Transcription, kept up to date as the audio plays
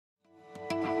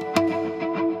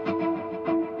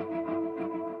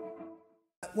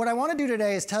What I want to do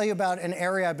today is tell you about an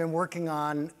area I've been working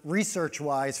on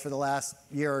research-wise for the last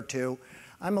year or two.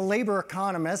 I'm a labor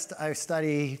economist. I've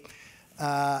studied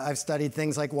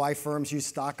things like why firms use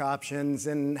stock options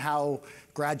and how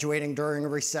graduating during a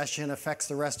recession affects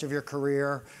the rest of your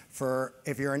career for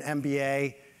if you're an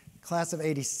MBA. Class of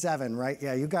 '87, right?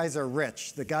 Yeah, you guys are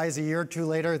rich. The guys a year or two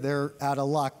later, they're out of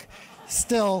luck.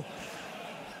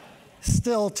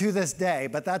 Still to this day,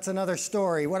 but that's another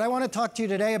story. What I want to talk to you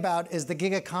today about is the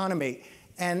gig economy.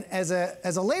 And as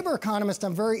a labor economist,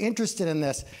 I'm very interested in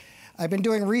this. I've been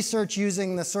doing research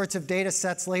using the sorts of data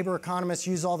sets labor economists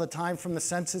use all the time from the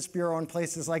Census Bureau and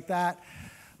places like that.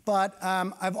 But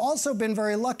I've also been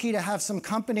very lucky to have some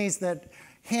companies that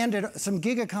some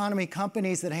gig economy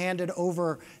companies that handed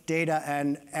over data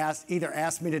and either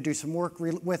asked me to do some work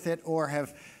with it or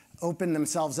have opened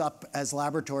themselves up as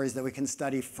laboratories that we can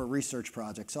study for research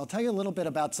projects. So I'll tell you a little bit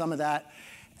about some of that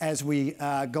as we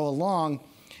go along.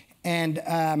 And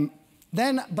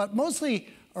but mostly,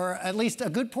 or at least a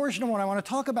good portion of what I want to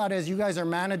talk about is you guys are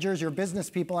managers, you're business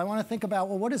people. I want to think about,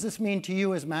 well, what does this mean to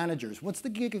you as managers? What's the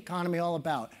gig economy all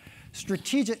about?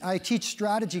 I teach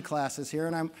strategy classes here,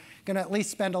 and I'm going to at least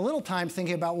spend a little time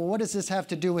thinking about, well, what does this have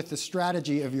to do with the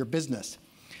strategy of your business?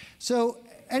 So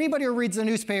anybody who reads the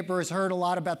newspaper has heard a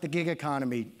lot about the gig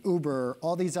economy, Uber,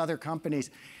 all these other companies.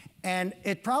 And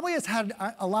it probably has had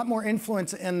a lot more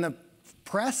influence in the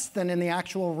press than in the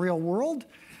actual real world.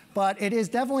 But it is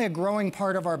definitely a growing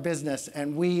part of our business,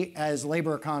 and we as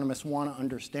labor economists want to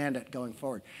understand it going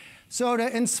forward. So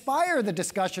to inspire the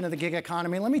discussion of the gig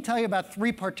economy, let me tell you about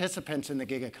 3 participants in the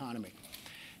gig economy.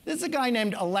 This is a guy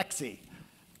named Alexei.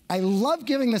 I love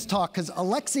giving this talk because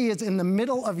Alexei is in the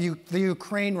middle of the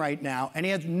Ukraine right now, and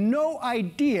he has no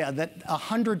idea that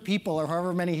 100 people or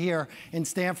however many here in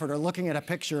Stanford are looking at a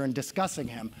picture and discussing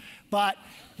him. But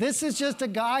this is just a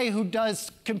guy who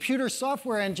does computer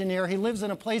software engineer. He lives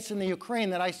in a place in the Ukraine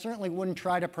that I certainly wouldn't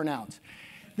try to pronounce.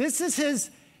 This is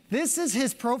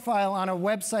his profile on a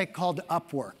website called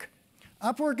Upwork.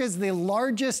 Upwork is the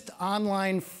largest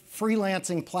online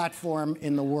freelancing platform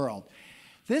in the world.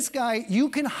 This guy, you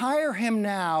can hire him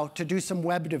now to do some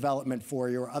web development for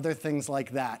you or other things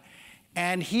like that.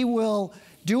 And he will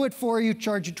do it for you,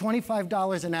 charge you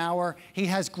 $25 an hour. He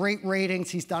has great ratings.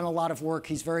 He's done a lot of work.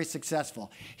 He's very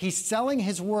successful. He's selling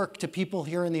his work to people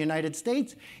here in the United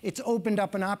States. It's opened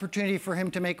up an opportunity for him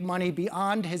to make money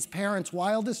beyond his parents'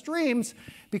 wildest dreams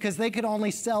because they could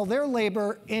only sell their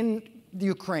labor in the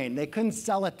Ukraine. They couldn't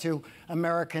sell it to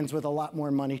Americans with a lot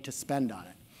more money to spend on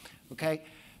it. Okay?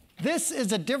 This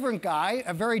is a different guy,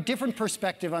 a very different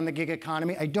perspective on the gig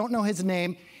economy. I don't know his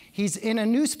name. He's in a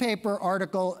newspaper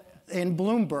article in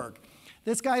Bloomberg.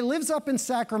 This guy lives up in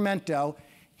Sacramento.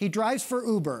 He drives for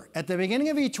Uber. At the beginning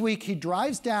of each week, he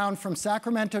drives down from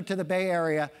Sacramento to the Bay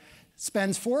Area,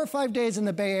 spends 4 or 5 days in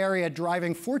the Bay Area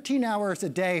driving 14 hours a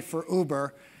day for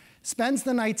Uber, spends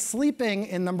the night sleeping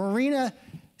in the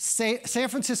San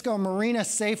Francisco Marina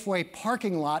Safeway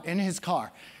parking lot in his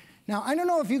car. Now, I don't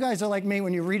know if you guys are like me.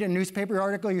 When you read a newspaper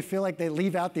article, you feel like they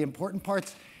leave out the important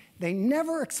parts. They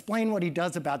never explain what he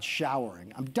does about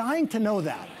showering. I'm dying to know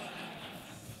that.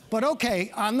 But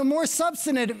okay, on the more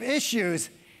substantive issues,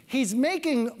 he's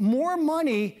making more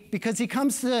money because he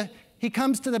comes to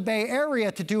the Bay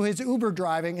Area to do his Uber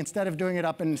driving instead of doing it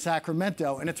up in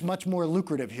Sacramento, and it's much more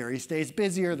lucrative here. He stays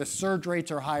busier, the surge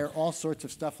rates are higher, all sorts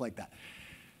of stuff like that.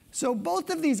 So both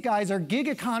of these guys are gig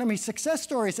economy success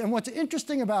stories, and what's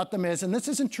interesting about them is, and this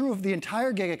isn't true of the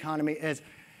entire gig economy, is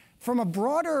from a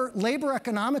broader labor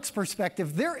economics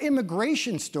perspective, they're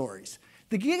immigration stories.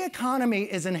 The gig economy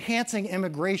is enhancing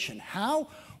immigration. How?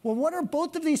 Well, what are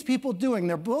both of these people doing?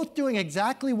 They're both doing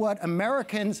exactly what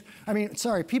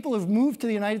people who've moved to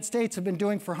the United States have been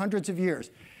doing for hundreds of years.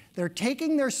 They're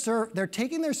taking their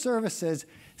services,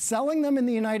 selling them in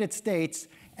the United States,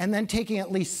 and then taking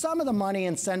at least some of the money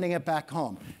and sending it back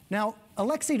home. Now,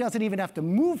 Alexei doesn't even have to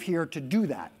move here to do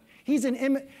that.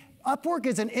 Upwork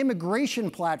is an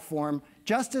immigration platform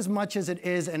just as much as it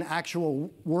is an actual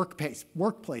workplace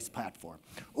platform.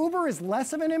 Uber is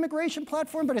less of an immigration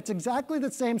platform, but it's exactly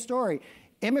the same story.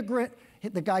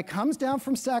 The guy comes down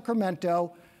from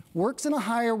Sacramento, works in a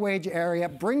higher wage area,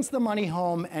 brings the money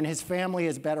home, and his family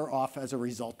is better off as a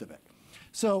result of it.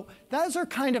 So those are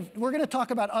we're going to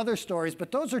talk about other stories,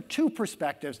 but those are 2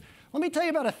 perspectives. Let me tell you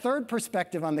about a 3rd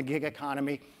perspective on the gig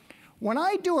economy. When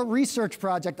I do a research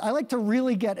project, I like to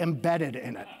really get embedded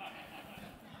in it.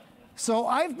 So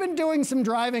I've been doing some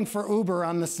driving for Uber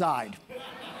on the side.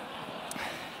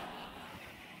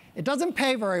 It doesn't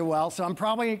pay very well, so I'm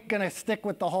probably going to stick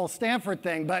with the whole Stanford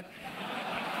thing, but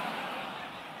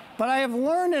But I have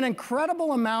learned an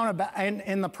incredible amount about,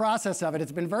 in the process of it.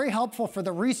 It's been very helpful for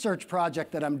the research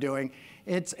project that I'm doing.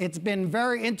 It's been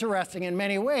very interesting in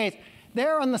many ways.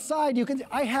 There on the side, you can,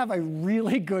 I have a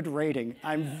really good rating.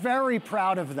 I'm very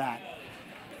proud of that.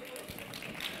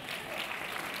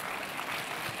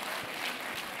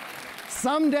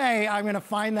 Someday, I'm going to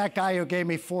find that guy who gave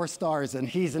me 4 stars, and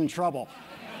he's in trouble.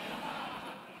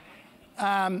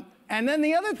 And then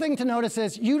the other thing to notice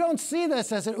is you don't see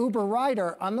this as an Uber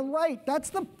rider. On the right, that's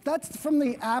from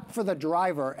the app for the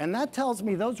driver, and that tells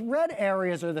me those red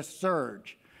areas are the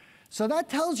surge. So that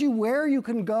tells you where you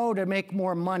can go to make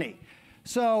more money.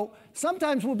 So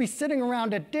sometimes we'll be sitting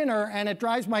around at dinner, and it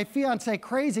drives my fiance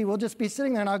crazy. We'll just be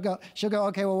sitting there, and she'll go,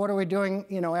 okay, well, what are we doing,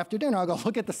 after dinner? I'll go,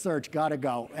 look at the surge, gotta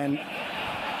go. And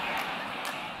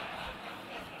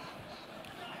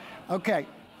okay,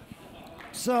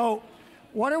 so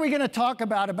what are we going to talk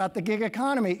about the gig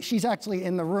economy? She's actually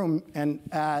in the room, and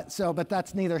but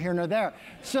that's neither here nor there.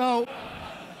 So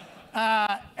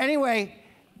anyway,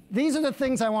 these are the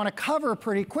things I want to cover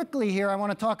pretty quickly here. I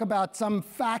want to talk about some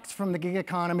facts from the gig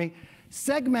economy,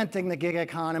 segmenting the gig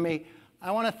economy.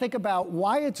 I want to think about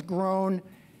why it's grown,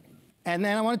 and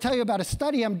then I want to tell you about a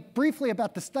study, briefly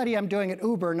about the study I'm doing at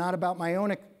Uber, not about my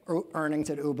own earnings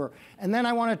at Uber. And then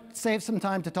I want to save some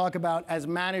time to talk about, as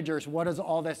managers, what does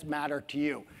all this matter to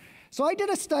you? So I did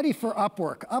a study for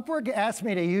Upwork. Upwork asked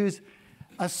me to use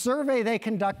a survey they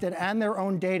conducted and their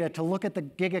own data to look at the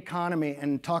gig economy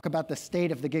and talk about the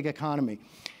state of the gig economy.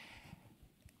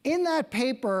 In that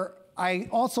paper, I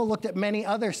also looked at many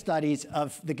other studies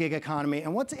of the gig economy.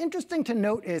 And what's interesting to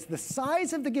note is the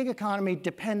size of the gig economy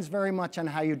depends very much on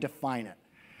how you define it.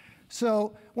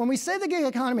 So when we say the gig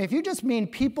economy, if you just mean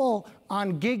people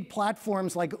on gig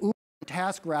platforms like Uber and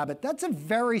TaskRabbit, that's a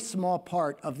very small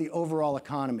part of the overall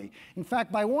economy. In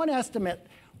fact, by one estimate,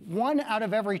 1 out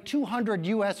of every 200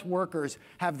 US workers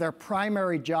have their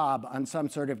primary job on some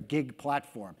sort of gig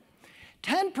platform.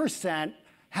 10%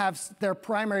 have their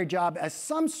primary job as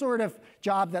some sort of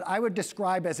job that I would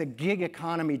describe as a gig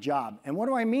economy job. And what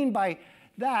do I mean by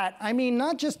that? I mean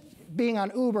not just being on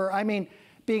Uber, I mean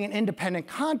being an independent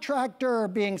contractor,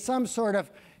 being some sort of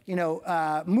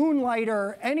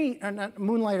moonlighter,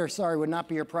 moonlighter, sorry, would not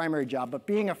be your primary job, but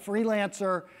being a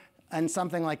freelancer and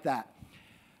something like that.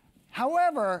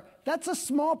 However, that's a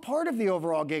small part of the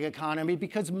overall gig economy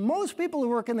because most people who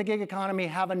work in the gig economy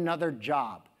have another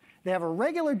job. They have a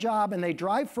regular job and they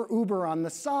drive for Uber on the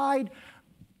side.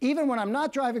 Even when I'm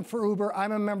not driving for Uber,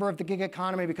 I'm a member of the gig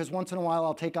economy because once in a while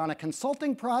I'll take on a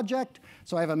consulting project.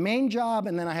 So I have a main job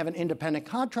and then I have an independent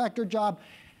contractor job.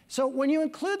 So when you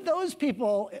include those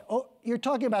people, you're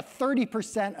talking about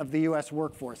 30% of the US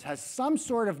workforce has some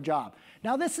sort of job.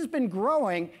 Now this has been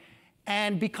growing,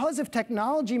 and because of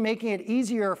technology making it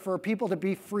easier for people to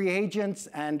be free agents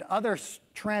and other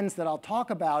trends that I'll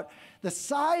talk about, the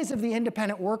size of the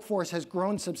independent workforce has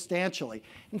grown substantially.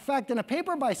 In fact, in a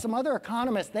paper by some other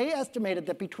economists, they estimated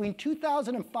that between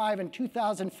 2005 and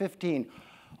 2015,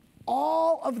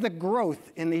 all of the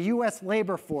growth in the US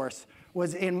labor force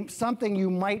was in something you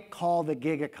might call the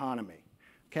gig economy,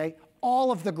 okay?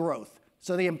 All of the growth.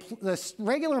 So the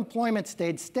regular employment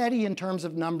stayed steady in terms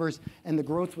of numbers, and the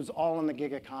growth was all on the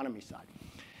gig economy side.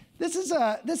 This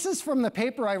is from the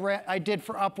paper I did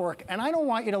for Upwork, and I don't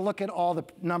want you to look at all the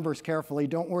numbers carefully.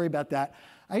 Don't worry about that.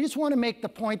 I just want to make the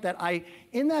point that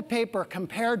in that paper,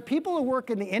 compared people who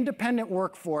work in the independent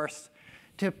workforce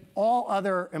to all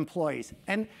other employees.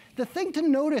 And the thing to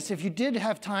notice, if you did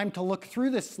have time to look through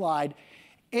this slide,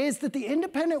 is that the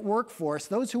independent workforce,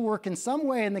 those who work in some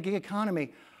way in the gig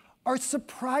economy, are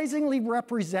surprisingly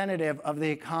representative of the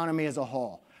economy as a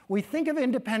whole. We think of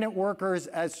independent workers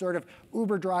as sort of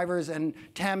Uber drivers and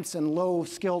temps and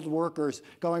low-skilled workers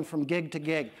going from gig to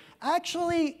gig.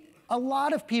 Actually, a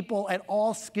lot of people at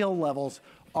all skill levels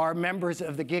are members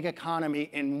of the gig economy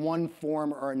in one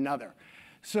form or another.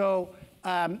 So,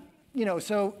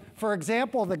 so for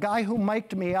example, the guy who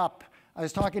mic'd me up, I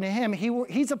was talking to him,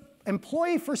 he's an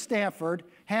employee for Stanford,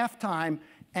 half-time,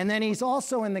 and then he's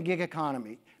also in the gig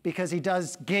economy, because he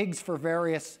does gigs for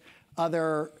various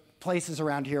other places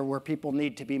around here where people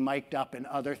need to be mic'd up and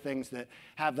other things that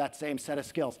have that same set of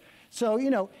skills. So,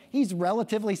 he's a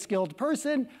relatively skilled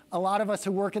person. A lot of us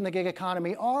who work in the gig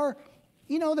economy are.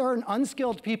 There are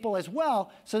unskilled people as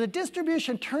well. So the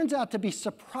distribution turns out to be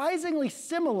surprisingly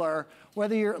similar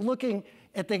whether you're looking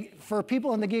at for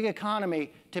people in the gig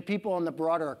economy to people in the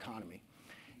broader economy.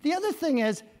 The other thing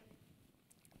is,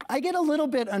 I get a little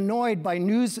bit annoyed by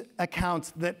news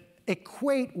accounts that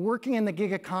equate working in the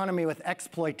gig economy with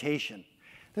exploitation.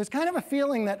 There's kind of a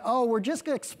feeling that, oh, we're just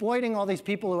exploiting all these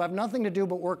people who have nothing to do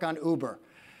but work on Uber.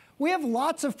 We have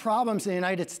lots of problems in the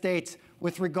United States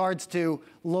with regards to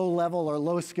low-level or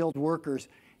low-skilled workers.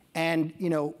 And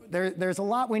there's a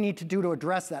lot we need to do to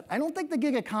address that. I don't think the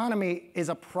gig economy is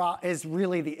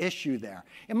really the issue there.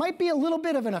 It might be a little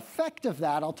bit of an effect of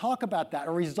that. I'll talk about that,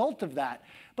 a result of that.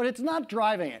 But it's not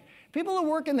driving it. People who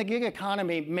work in the gig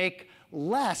economy make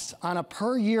less on a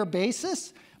per-year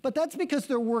basis, but that's because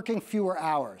they're working fewer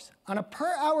hours. On a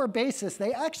per-hour basis,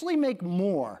 they actually make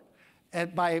more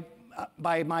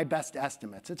by my best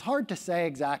estimates. It's hard to say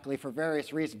exactly for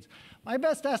various reasons. My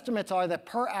best estimates are that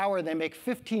per hour they make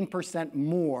 15%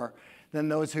 more than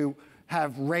those who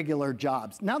have regular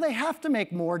jobs. Now they have to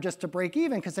make more just to break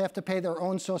even because they have to pay their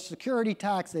own Social Security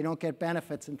tax, they don't get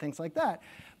benefits and things like that.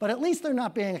 But at least they're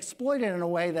not being exploited in a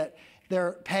way that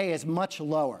their pay is much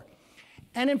lower.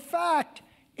 And in fact,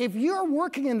 if you're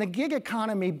working in the gig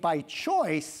economy by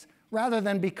choice, rather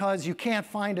than because you can't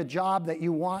find a job that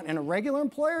you want in a regular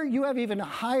employer, you have even a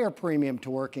higher premium to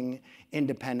working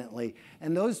independently.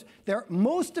 And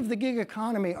most of the gig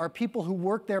economy are people who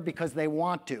work there because they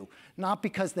want to, not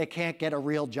because they can't get a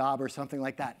real job or something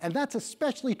like that. And that's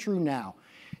especially true now.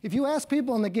 If you ask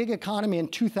people in the gig economy in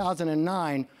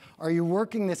 2009, are you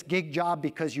working this gig job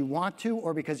because you want to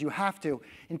or because you have to?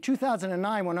 In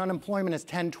 2009, when unemployment is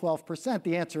 10, 12%,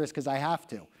 the answer is because I have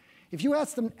to. If you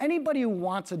ask them, anybody who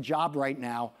wants a job right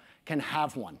now can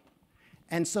have one.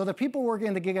 And so the people working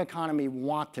in the gig economy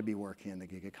want to be working in the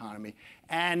gig economy,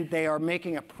 and they are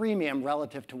making a premium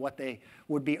relative to what they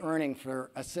would be earning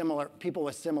for people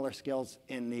with similar skills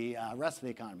in the rest of the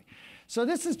economy. So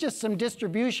this is just some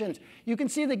distributions. You can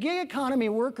see the gig economy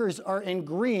workers are in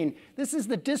green. This is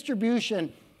the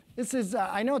distribution. This is,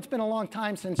 I know it's been a long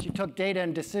time since you took data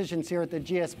and decisions here at the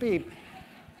GSB.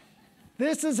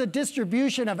 This is a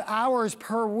distribution of hours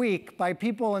per week by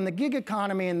people in the gig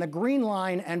economy in the green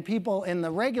line and people in the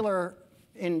regular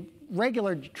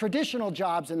traditional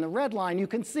jobs in the red line. You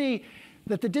can see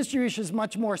that the distribution is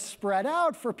much more spread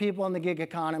out for people in the gig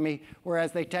economy,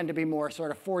 whereas they tend to be more sort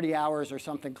of 40 hours or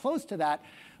something close to that.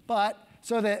 But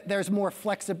so that there's more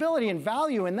flexibility and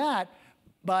value in that,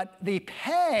 but the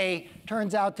pay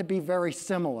turns out to be very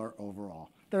similar overall.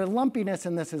 The lumpiness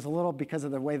in this is a little because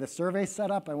of the way the survey's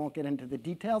set up. I won't get into the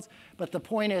details. But the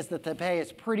point is that the pay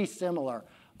is pretty similar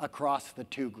across the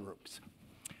two groups.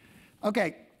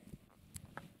 OK.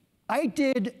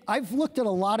 I've looked at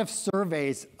a lot of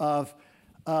surveys of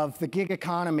the gig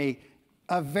economy,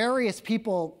 of various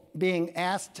people being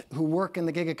asked who work in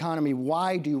the gig economy,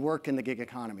 why do you work in the gig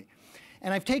economy?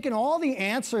 And I've taken all the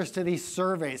answers to these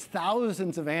surveys,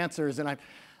 thousands of answers, and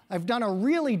I've done a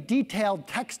really detailed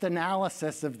text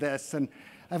analysis of this, and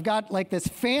I've got like this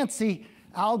fancy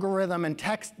algorithm and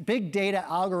big data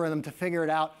algorithm to figure it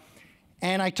out.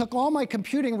 And I took all my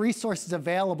computing resources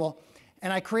available,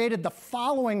 and I created the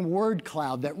following word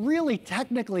cloud that really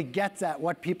technically gets at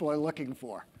what people are looking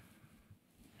for.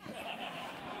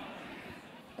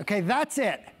 OK, that's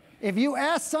it. If you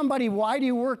ask somebody, why do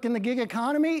you work in the gig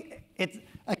economy,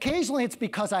 occasionally it's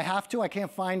because I have to. I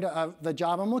can't find the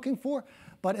job I'm looking for.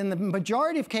 But in the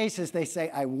majority of cases, they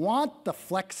say, I want the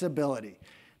flexibility.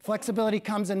 Flexibility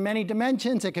comes in many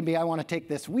dimensions. It can be, I want to take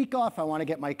this week off. I want to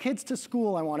get my kids to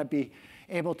school. I want to be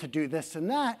able to do this and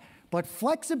that. But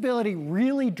flexibility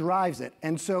really drives it.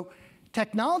 And so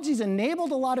technology's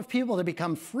enabled a lot of people to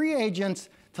become free agents,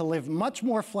 to live much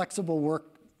more flexible work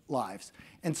lives.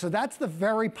 And so that's the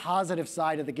very positive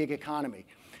side of the gig economy.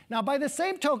 Now, by the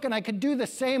same token, I could do the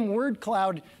same word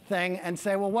cloud thing and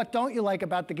say, well, what don't you like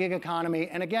about the gig economy?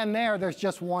 And again, there's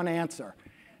just one answer: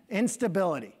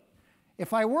 instability.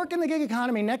 If I work in the gig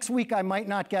economy, next week I might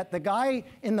not get the guy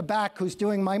in the back who's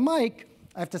doing my mic.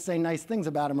 I have to say nice things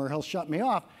about him or he'll shut me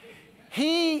off.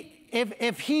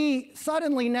 If he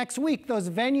suddenly next week, those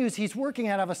venues he's working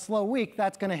at have a slow week,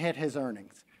 that's going to hit his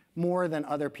earnings more than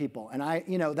other people. And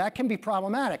that can be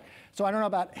problematic. So I don't know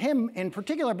about him in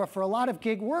particular, but for a lot of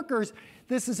gig workers,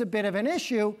 this is a bit of an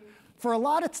issue. For a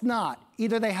lot, it's not.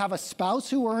 Either they have a spouse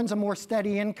who earns a more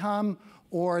steady income,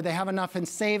 or they have enough in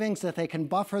savings that they can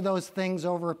buffer those things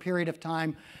over a period of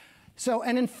time. So,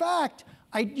 and in fact,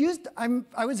 I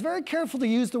was very careful to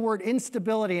use the word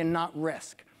instability and not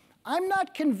risk. I'm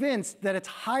not convinced that it's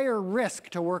higher risk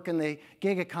to work in the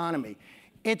gig economy.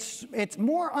 It's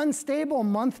more unstable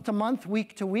month to month,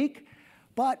 week to week.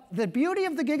 But the beauty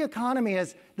of the gig economy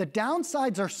is the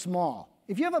downsides are small.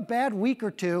 If you have a bad week or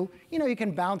two, you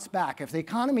can bounce back. If the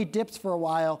economy dips for a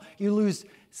while, you lose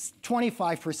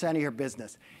 25% of your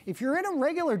business. If you're in a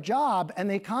regular job and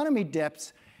the economy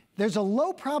dips, there's a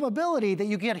low probability that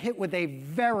you get hit with a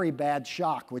very bad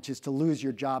shock, which is to lose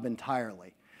your job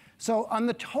entirely. So on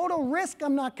the total risk,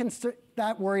 I'm not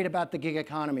that worried about the gig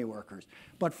economy workers.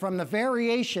 But from the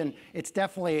variation, it's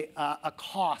definitely a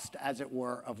cost, as it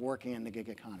were, of working in the gig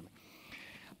economy.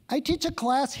 I teach a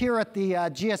class here at the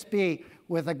GSB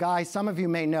with a guy some of you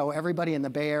may know, everybody in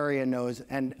the Bay Area knows,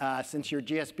 and since you're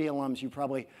GSB alums, you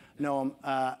probably know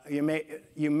him,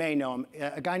 you may know him,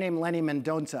 a guy named Lenny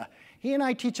Mendonça. He and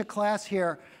I teach a class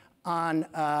here on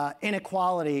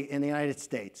inequality in the United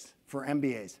States for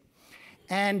MBAs.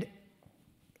 And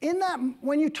in that,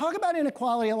 when you talk about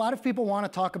inequality, a lot of people want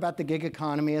to talk about the gig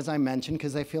economy, as I mentioned,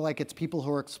 because they feel like it's people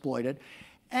who are exploited.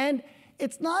 And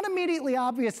it's not immediately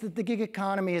obvious that the gig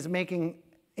economy is making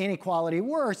inequality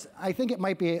worse. I think it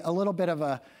might be a little bit of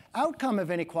an outcome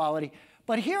of inequality.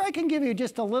 But here I can give you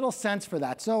just a little sense for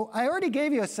that. So I already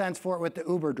gave you a sense for it with the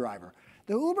Uber driver.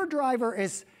 The Uber driver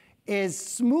is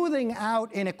smoothing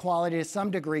out inequality to some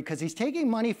degree because he's taking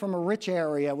money from a rich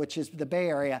area, which is the Bay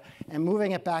Area, and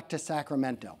moving it back to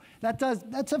Sacramento.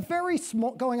 That's a very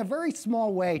small, going a very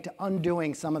small way to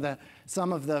undoing some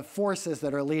of the forces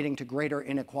that are leading to greater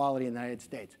inequality in the United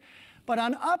States. But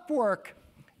on Upwork,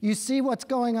 you see what's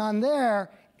going on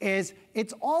there is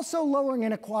it's also lowering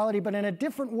inequality, but in a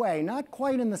different way, not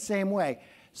quite in the same way.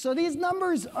 So these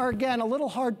numbers are, again, a little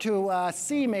hard to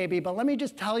see maybe, but let me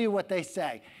just tell you what they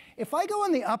say. If I go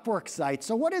on the Upwork site,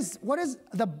 so what is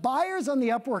the buyers on the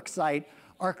Upwork site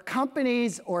are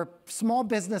companies or small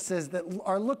businesses that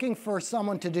are looking for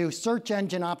someone to do search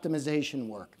engine optimization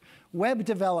work, web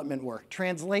development work,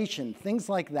 translation, things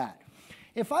like that.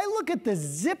 If I look at the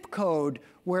zip code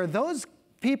where those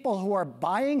people who are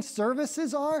buying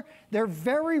services are, they're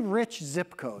very rich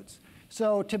zip codes.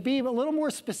 So to be a little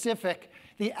more specific,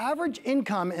 the average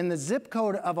income in the zip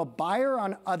code of a buyer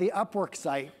on the Upwork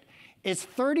site is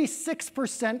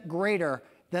 36% greater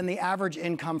than the average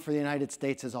income for the United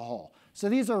States as a whole. So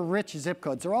these are rich zip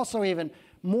codes. There are also even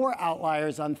more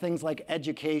outliers on things like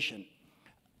education.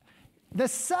 The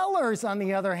sellers, on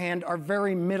the other hand, are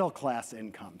very middle-class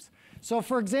incomes. So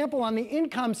for example, on the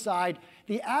income side,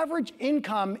 the average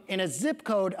income in a zip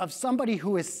code of somebody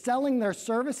who is selling their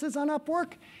services on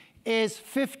Upwork is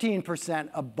 15%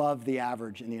 above the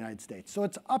average in the United States. So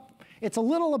it's a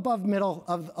little above the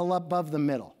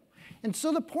middle. And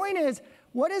so the point is,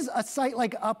 what is a site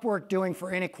like Upwork doing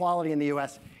for inequality in the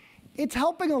US? It's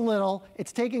helping a little.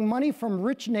 It's taking money from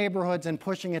rich neighborhoods and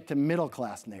pushing it to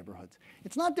middle-class neighborhoods.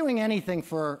 It's not doing anything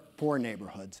for poor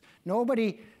neighborhoods.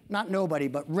 Not nobody,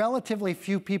 but relatively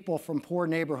few people from poor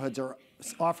neighborhoods are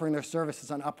offering their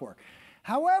services on Upwork.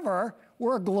 However,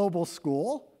 we're a global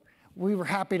school. We were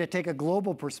happy to take a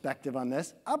global perspective on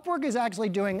this. Upwork is actually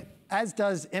doing, as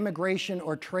does immigration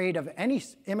or trade of any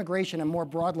immigration and more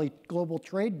broadly global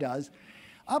trade does,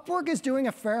 Upwork is doing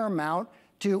a fair amount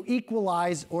to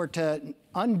equalize or to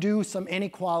undo some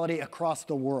inequality across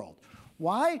the world.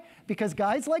 Why? Because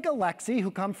guys like Alexei,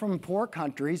 who come from poor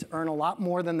countries, earn a lot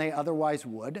more than they otherwise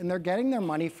would, and they're getting their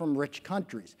money from rich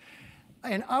countries.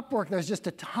 In Upwork, there's just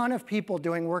a ton of people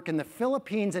doing work in the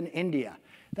Philippines and India.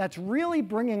 That's really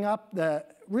bringing up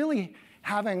really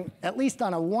having, at least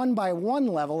on a one-by-one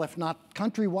level, if not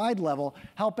countrywide level,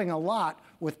 helping a lot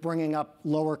with bringing up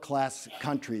lower-class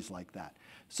countries like that.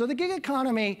 So the gig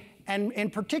economy, and in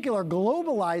particular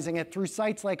globalizing it through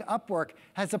sites like Upwork,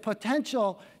 has the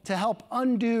potential to help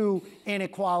undo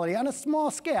inequality on a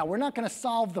small scale. We're not going to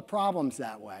solve the problems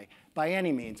that way by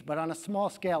any means, but on a small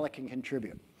scale it can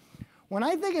contribute. When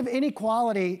I think of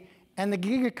inequality and the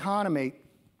gig economy,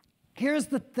 here's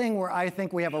the thing where I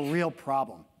think we have a real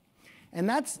problem. And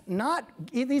that's not,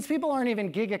 these people aren't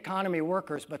even gig economy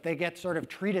workers, but they get sort of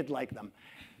treated like them.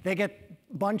 They get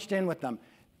bunched in with them.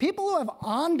 People who have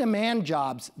on-demand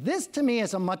jobs, this to me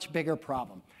is a much bigger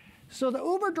problem. So the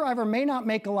Uber driver may not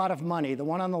make a lot of money, the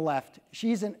one on the left,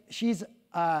 she's an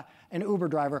Uber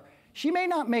driver. She may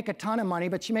not make a ton of money,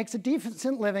 but she makes a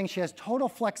decent living, she has total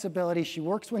flexibility, she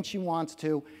works when she wants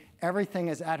to, everything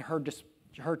is at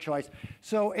her choice.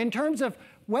 So in terms of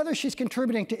whether she's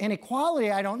contributing to inequality,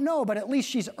 I don't know, but at least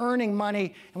she's earning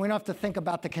money and we don't have to think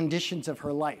about the conditions of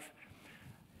her life.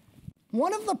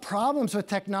 One of the problems with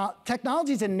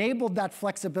technology has enabled that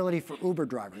flexibility for Uber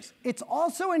drivers. It's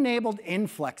also enabled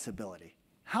inflexibility.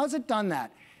 How's it done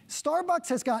that? Starbucks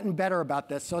has gotten better about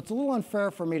this, so it's a little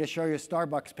unfair for me to show you a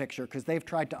Starbucks picture because they've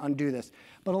tried to undo this.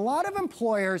 But a lot of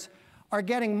employers are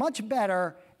getting much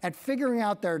better at figuring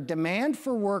out their demand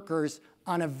for workers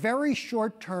on a very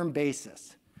short-term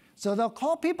basis. So they'll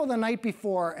call people the night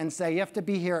before and say, you have to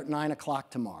be here at 9 o'clock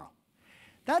tomorrow.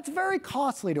 That's very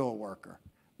costly to a worker.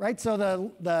 Right? So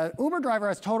the Uber driver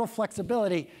has total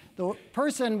flexibility. The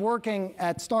person working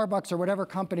at Starbucks or whatever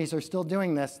companies are still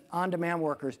doing this, on-demand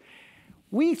workers,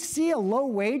 We see a low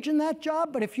wage in that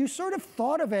job, but if you sort of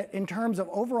thought of it in terms of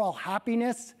overall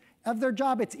happiness of their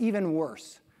job, it's even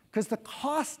worse. Because the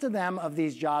cost to them of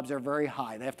these jobs are very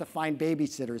high. They have to find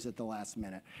babysitters at the last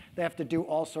minute. They have to do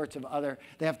all sorts of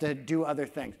they have to do other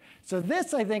things. So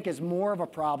this, I think, is more of a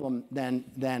problem than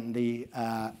the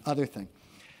other thing.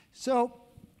 So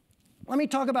let me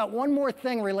talk about one more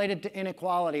thing related to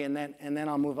inequality, and then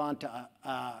I'll move on to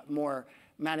more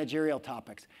managerial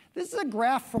topics. This is a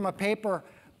graph from a paper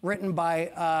written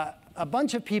by a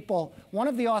bunch of people. One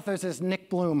of the authors is Nick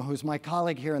Bloom, who's my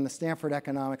colleague here in the Stanford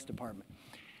Economics Department.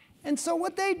 And so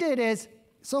what they did is,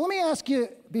 so let me ask you,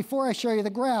 before I show you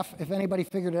the graph, if anybody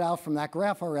figured it out from that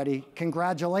graph already,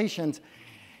 congratulations.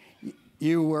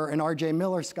 You were an R.J.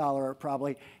 Miller scholar,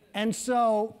 probably. And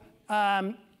so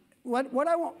what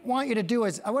I want you to do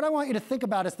is, what I want you to think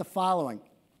about is the following.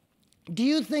 Do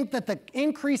you think that the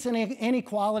increase in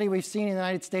inequality we've seen in the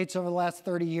United States over the last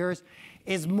 30 years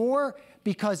is more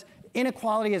because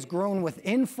inequality has grown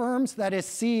within firms, that is,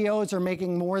 CEOs are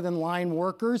making more than line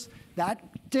workers,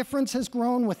 that difference has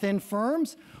grown within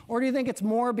firms? Or do you think it's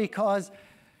more because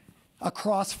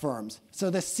across firms? So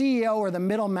the CEO or the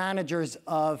middle managers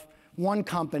of one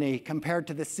company compared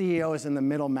to the CEOs and the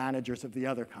middle managers of the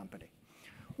other company?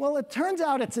 Well, it turns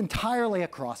out it's entirely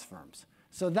across firms.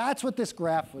 So that's what this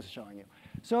graph was showing you.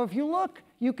 So if you look,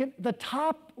 the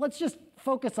top, let's just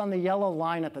focus on the yellow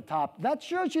line at the top. That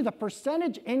shows you the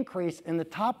percentage increase in the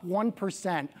top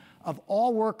 1% of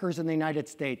all workers in the United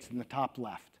States in the top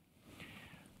left.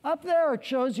 Up there, it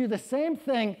shows you the same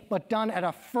thing, but done at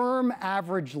a firm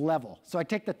average level. So I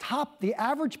take the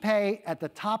average pay at the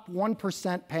top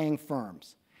 1% paying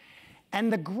firms.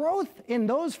 And the growth in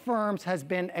those firms has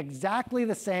been exactly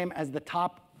the same as the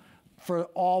top for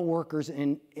all workers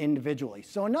individually.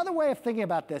 So another way of thinking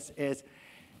about this is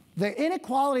the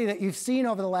inequality that you've seen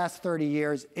over the last 30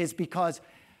 years is because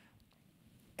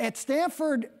at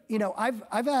Stanford,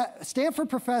 Stanford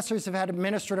professors have had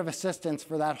administrative assistants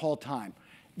for that whole time.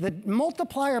 The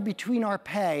multiplier between our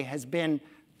pay has been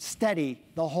steady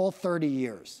the whole 30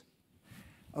 years,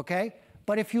 okay?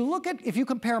 But if you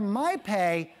compare my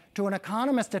pay to an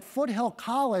economist at Foothill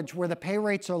College where the pay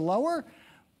rates are lower,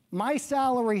 my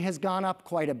salary has gone up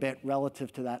quite a bit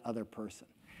relative to that other person.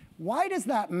 Why does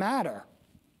that matter?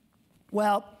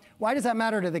 Well, why does that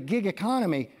matter to the gig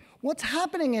economy? What's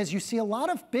happening is you see a lot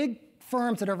of big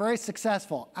firms that are very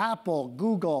successful, Apple,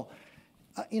 Google,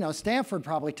 Stanford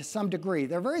probably to some degree.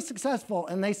 They're very successful,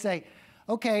 and they say,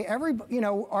 okay, we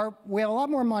have a lot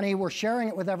more money, we're sharing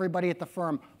it with everybody at the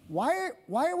firm. Why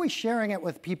are we sharing it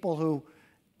with people who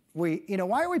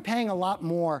why are we paying a lot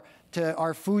more to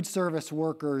our food service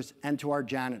workers and to our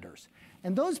janitors?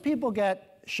 And those people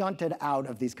get shunted out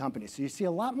of these companies. So you see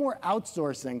a lot more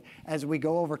outsourcing as we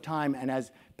go over time and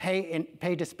as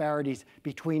pay disparities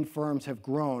between firms have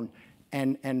grown,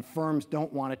 and firms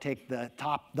don't want to take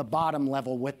the bottom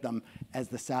level with them as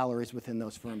the salaries within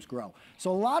those firms grow.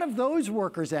 So a lot of those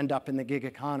workers end up in the gig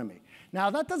economy. Now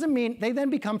that doesn't mean they then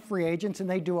become free agents and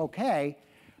they do okay,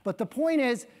 but the point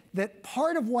is that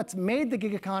part of what's made the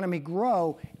gig economy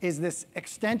grow is this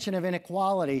extension of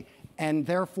inequality and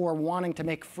therefore wanting to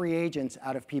make free agents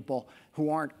out of people who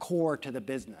aren't core to the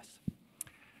business.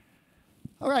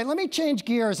 All right, let me change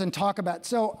gears and talk about,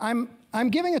 so I'm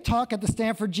giving a talk at the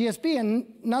Stanford GSB, and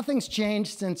nothing's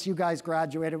changed since you guys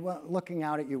graduated. Well, looking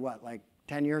out at you, like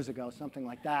 10 years ago, something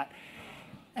like that.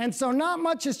 And so not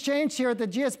much has changed here at the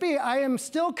GSB. I am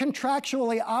still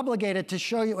contractually obligated to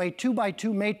show you a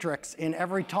 2x2 matrix in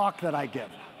every talk that I give.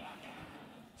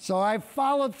 So I've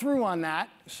followed through on that.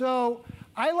 So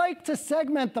I like to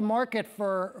segment the market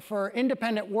for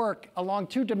independent work along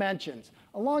two dimensions.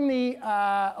 Along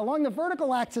the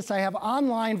vertical axis, I have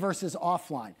online versus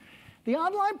offline. The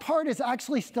online part is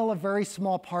actually still a very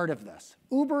small part of this.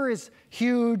 Uber is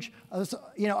huge,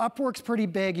 Upwork's pretty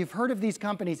big, you've heard of these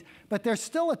companies, but there's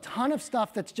still a ton of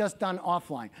stuff that's just done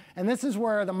offline. And this is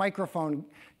where the microphone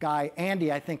guy,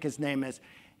 Andy, I think his name is,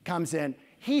 comes in.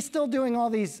 He's still doing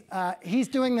all these, he's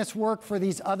doing this work for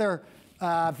these other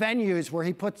venues where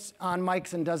he puts on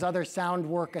mics and does other sound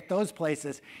work at those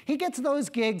places. He gets those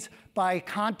gigs by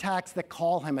contacts that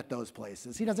call him at those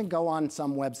places. He doesn't go on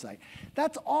some website.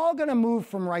 That's all going to move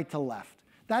from right to left.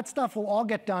 That stuff will all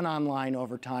get done online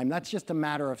over time. That's just a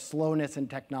matter of slowness and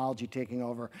technology taking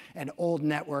over and old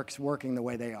networks working the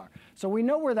way they are. So we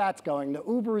know where that's going. The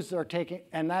Ubers are taking,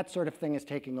 and that sort of thing is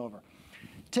taking over.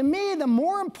 To me, the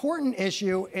more important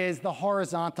issue is the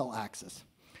horizontal axis.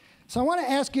 So I want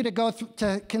to ask you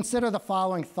to consider the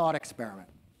following thought experiment.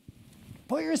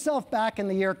 Put yourself back in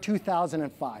the year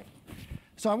 2005.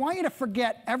 So I want you to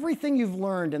forget everything you've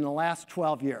learned in the last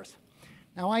 12 years.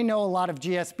 Now, I know a lot of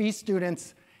GSB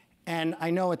students, and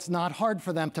I know it's not hard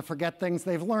for them to forget things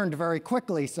they've learned very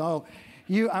quickly. So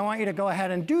I want you to go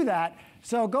ahead and do that.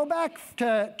 So go back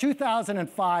to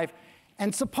 2005,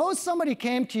 and suppose somebody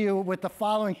came to you with the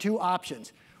following two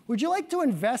options. Would you like to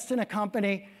invest in a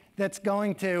company that's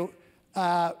going to,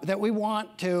 that we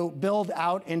want to build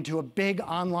out into a big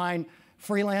online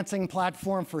freelancing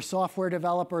platform for software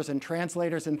developers and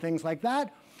translators and things like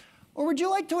that? Or would you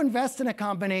like to invest in a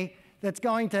company that's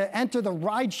going to enter the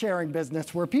ride-sharing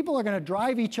business where people are going to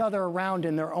drive each other around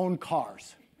in their own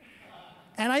cars?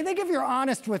 And I think if you're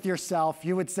honest with yourself,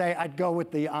 you would say, I'd go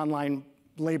with the online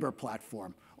labor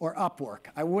platform or Upwork.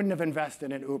 I wouldn't have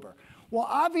invested in Uber. Well,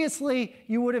 obviously,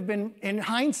 you would have been, in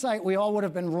hindsight, we all would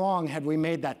have been wrong had we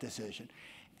made that decision.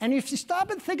 And if you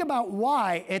stop and think about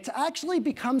why, it actually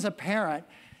becomes apparent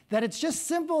that it's just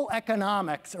simple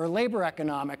economics or labor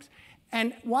economics.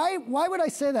 And why would I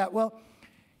say that? Well,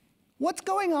 what's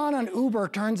going on Uber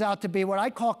turns out to be what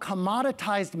I call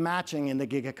commoditized matching in the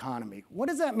gig economy. What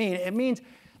does that mean? It means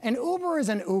an Uber is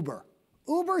an Uber.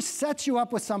 Uber sets you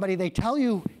up with somebody. They tell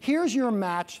you, here's your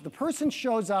match. The person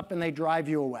shows up, and they drive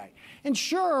you away. And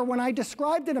sure, when I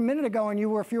described it a minute ago, and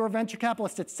if you were a venture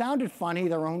capitalist, it sounded funny,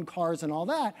 their own cars and all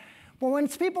that. But when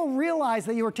people realized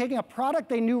that you were taking a product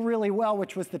they knew really well,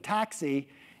 which was the taxi,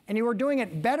 and you were doing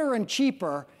it better and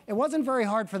cheaper, it wasn't very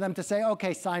hard for them to say,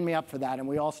 OK, sign me up for that. And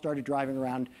we all started driving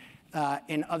around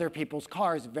in other people's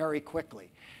cars very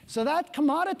quickly. So that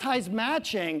commoditized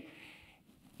matching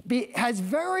has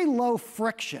very low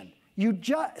friction.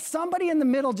 Somebody in the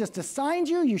middle just assigns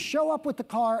you, you show up with the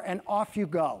car, and off you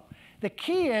go. The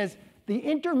key is the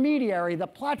intermediary, the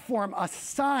platform,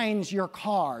 assigns your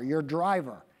car, your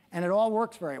driver, and it all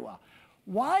works very well.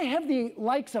 Why have the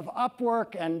likes of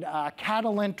Upwork and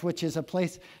Catalent, which is a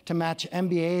place to match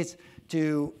MBAs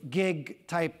to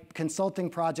gig-type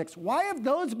consulting projects, why have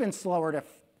those been slower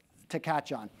to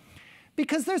catch on?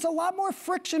 Because there's a lot more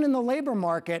friction in the labor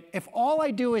market if all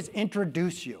I do is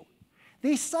introduce you.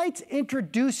 These sites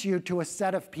introduce you to a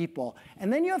set of people,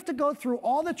 and then you have to go through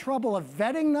all the trouble of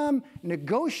vetting them,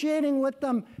 negotiating with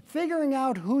them, figuring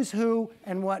out who's who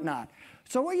and whatnot.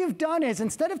 So what you've done is,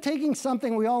 instead of taking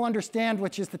something we all understand,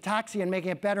 which is the taxi, and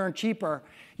making it better and cheaper,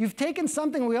 you've taken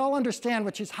something we all understand,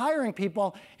 which is hiring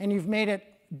people, and you've made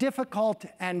it difficult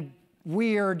and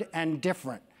weird and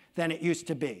different than it used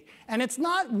to be. And it's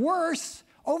not worse.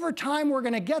 Over time, we're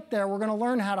going to get there. We're going to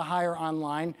learn how to hire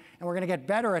online, and we're going to get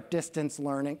better at distance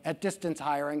learning, at distance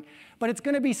hiring. But it's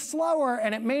going to be slower,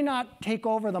 and it may not take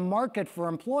over the market for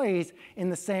employees in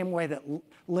the same way that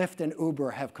Lyft and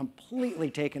Uber have completely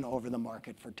taken over the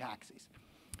market for taxis.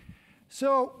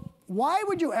 So why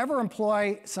would you ever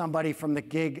employ somebody from the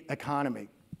gig economy?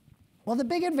 Well, the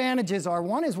big advantages are,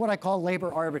 one is what I call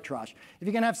labor arbitrage. If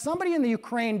you can have somebody in the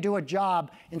Ukraine do a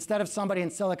job instead of somebody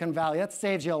in Silicon Valley, that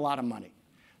saves you a lot of money.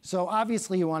 So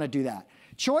obviously, you want to do that.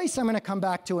 Choice, I'm going to come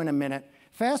back to in a minute.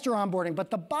 Faster onboarding.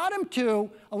 But the bottom two,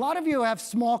 a lot of you have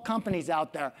small companies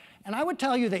out there. And I would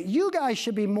tell you that you guys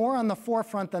should be more on the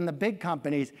forefront than the big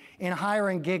companies in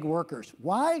hiring gig workers.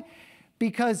 Why?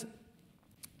 Because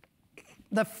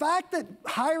the fact that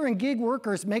hiring gig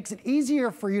workers makes it easier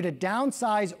for you to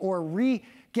downsize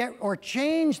or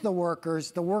change the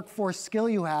workforce skill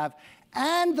you have,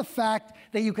 and the fact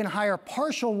that you can hire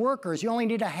partial workers. You only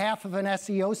need a half of an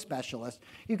SEO specialist.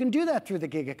 You can do that through the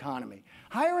gig economy.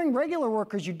 Hiring regular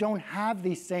workers, you don't have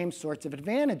these same sorts of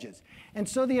advantages. And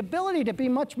so the ability to be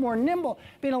much more nimble,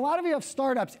 I mean, a lot of you have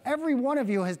startups. Every one of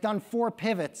you has done 4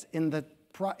 pivots in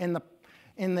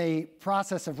the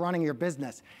process of running your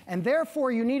business. And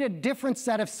therefore, you need a different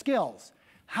set of skills.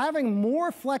 Having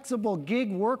more flexible gig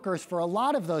workers for a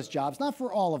lot of those jobs, not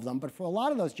for all of them, but for a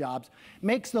lot of those jobs,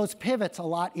 makes those pivots a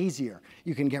lot easier.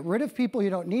 You can get rid of people you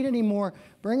don't need anymore,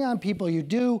 bring on people you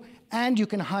do, and you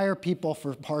can hire people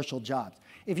for partial jobs.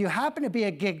 If you happen to be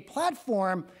a gig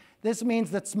platform, this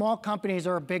means that small companies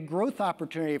are a big growth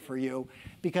opportunity for you,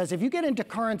 because if you get into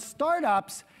current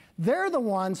startups, they're the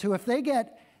ones who, if they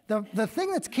get the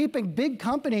thing that's keeping big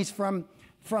companies from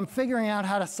figuring out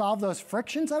how to solve those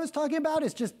frictions I was talking about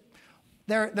is just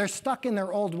they're stuck in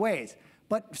their old ways.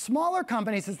 But smaller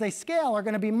companies, as they scale, are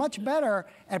going to be much better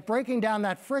at breaking down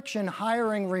that friction,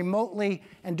 hiring remotely,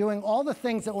 and doing all the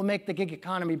things that will make the gig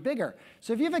economy bigger.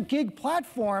 So if you have a gig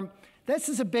platform, this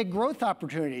is a big growth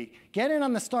opportunity. Get in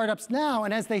on the startups now,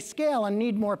 and as they scale and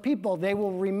need more people, they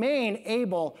will remain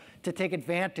able to take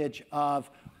advantage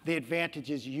of the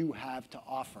advantages you have to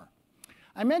offer.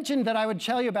 I mentioned that I would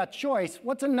tell you about choice.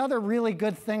 What's another really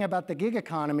good thing about the gig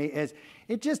economy is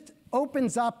it just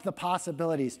opens up the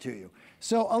possibilities to you.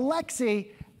 So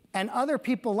Alexei and other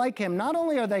people like him, not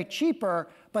only are they cheaper,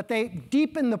 but they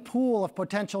deepen the pool of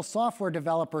potential software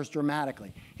developers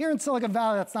dramatically. Here in Silicon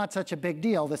Valley, that's not such a big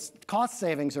deal. The cost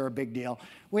savings are a big deal.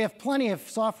 We have plenty of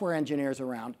software engineers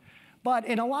around. But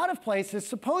in a lot of places,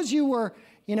 suppose you were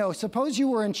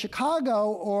in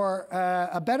Chicago, or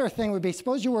a better thing would be,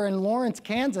 suppose you were in Lawrence,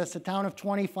 Kansas, a town of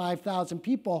 25,000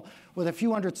 people with a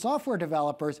few hundred software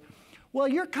developers. Well,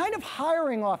 you're kind of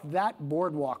hiring off that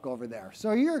boardwalk over there.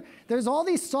 So there's all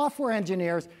these software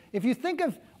engineers. If you think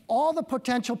of all the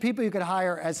potential people you could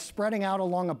hire as spreading out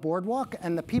along a boardwalk,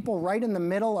 and the people right in the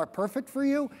middle are perfect for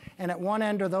you, and at one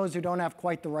end are those who don't have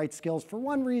quite the right skills for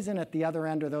one reason, at the other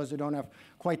end are those who don't have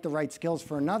quite the right skills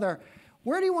for another,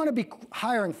 where do you want to be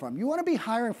hiring from? You want to be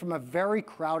hiring from a very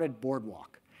crowded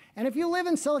boardwalk. And if you live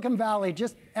in Silicon Valley,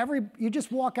 you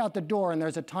just walk out the door and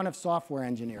there's a ton of software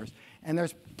engineers, and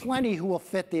there's plenty who will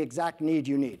fit the exact need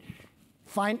you need.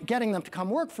 Getting them to come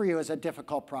work for you is a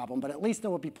difficult problem, but at least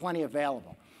there will be plenty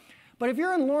available. But if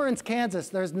you're in Lawrence, Kansas,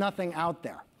 there's nothing out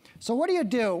there. So what do you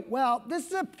do? Well, this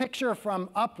is a picture from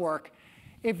Upwork.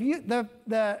 If you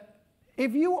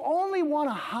only want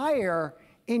to hire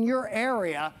in your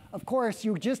area, of course,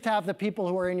 you just have the people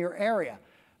who are in your area.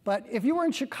 But if you were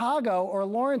in Chicago or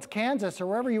Lawrence, Kansas, or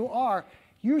wherever you are,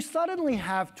 you suddenly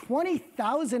have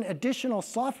 20,000 additional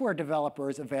software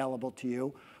developers available to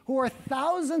you who are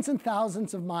thousands and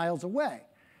thousands of miles away.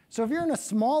 So if you're in a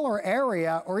smaller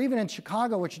area, or even in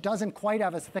Chicago, which doesn't quite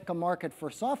have as thick a market for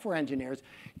software engineers,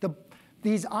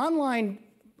 these online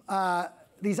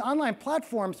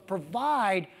platforms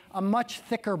provide a much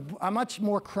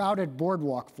more crowded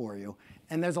boardwalk for you.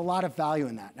 And there's a lot of value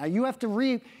in that. Now, you have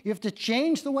to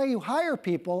change the way you hire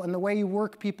people and the way you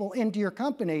work people into your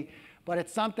company, but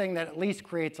it's something that at least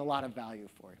creates a lot of value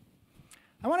for you.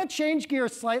 I want to change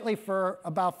gears slightly for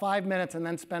about 5 minutes and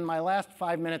then spend my last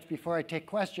 5 minutes before I take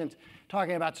questions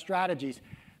talking about strategies.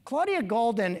 Claudia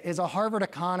Golden is a Harvard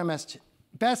economist,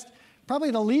 probably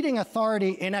the leading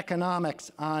authority in economics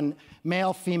on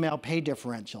male-female pay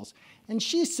differentials. And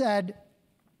she said,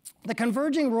 the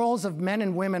converging roles of men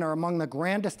and women are among the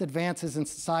grandest advances in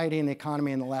society and the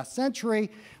economy in the last century.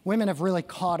 Women have really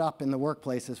caught up in the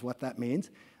workplace, is what that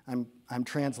means. I'm going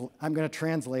to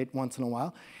translate once in a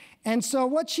while. And so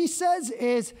what she says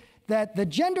is that the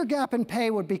gender gap in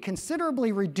pay would be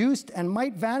considerably reduced and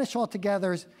might vanish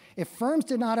altogether if firms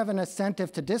did not have an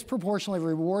incentive to disproportionately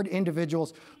reward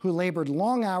individuals who labored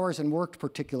long hours and worked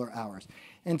particular hours.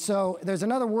 And so there's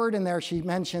another word in there. She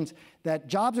mentions that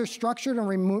jobs are structured and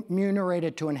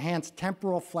remunerated to enhance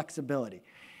temporal flexibility.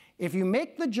 If you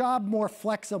make the job more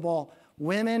flexible,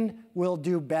 women will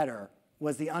do better,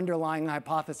 was the underlying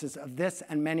hypothesis of this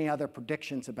and many other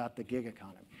predictions about the gig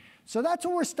economy. So that's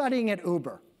what we're studying at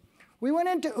Uber. We went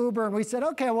into Uber and we said,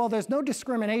 OK, well, there's no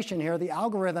discrimination here. The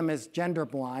algorithm is gender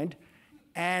blind.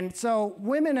 And so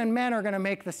women and men are going to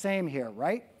make the same here,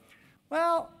 right?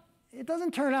 Well, it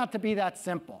doesn't turn out to be that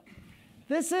simple.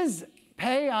 This is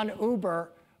pay on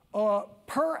Uber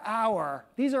per hour.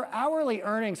 These are hourly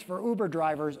earnings for Uber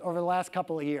drivers over the last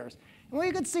couple of years. And what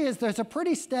you can see is there's a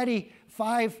pretty steady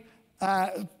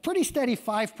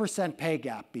 5% pay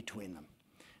gap between them.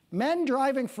 Men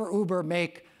driving for Uber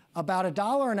make about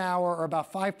 $1 an hour, or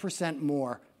about 5%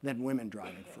 more than women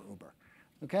driving for Uber.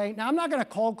 Okay? Now, I'm not going to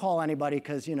cold call anybody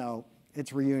because,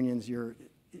 it's reunions. You're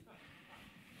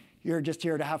just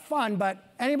here to have fun.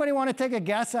 But anybody want to take a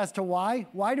guess as to why?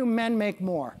 Why do men make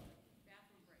more?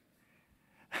 Bathroom breaks.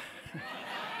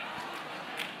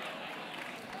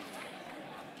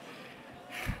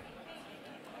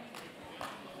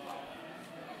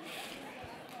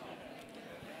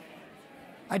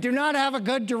 I do not have a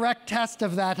good direct test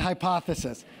of that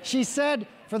hypothesis. She said,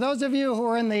 for those of you who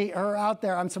are out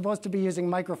there, I'm supposed to be using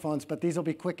microphones, but these will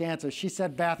be quick answers. She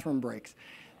said bathroom breaks.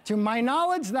 To my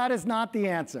knowledge, that is not the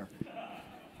answer.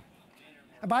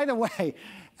 By the way,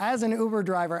 as an Uber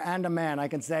driver and a man, I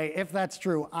can say, if that's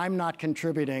true, I'm not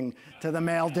contributing to the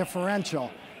male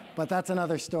differential. But that's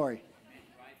another story.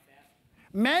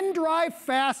 Men drive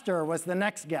faster was the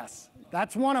next guess.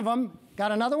 That's one of them.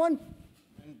 Got another one?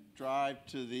 Drive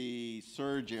to the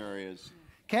surge areas.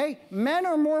 Okay, men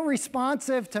are more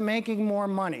responsive to making more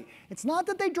money. It's not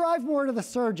that they drive more to the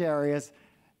surge areas,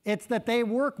 it's that they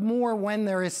work more when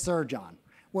there is surge on.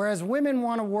 Whereas women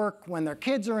want to work when their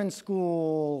kids are in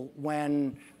school,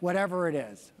 when whatever it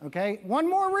is. Okay, one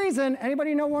more reason.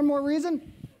 Anybody know one more reason? What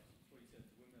he said,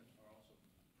 women are also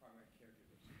primary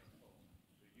caregivers at home.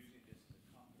 They're using this as a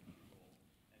complement role,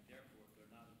 and therefore they're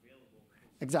not available.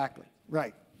 Exactly,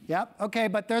 right. Yep, okay,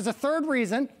 but there's a third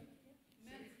reason.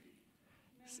 Men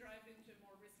drive into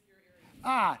more riskier areas.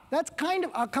 That's kind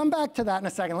of, I'll come back to that in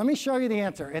a second. Let me show you the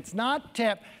answer. It's not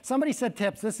tip. Somebody said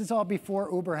tips. This is all before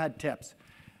Uber had tips.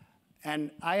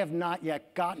 And I have not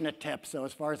yet gotten a tip, so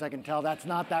as far as I can tell, that's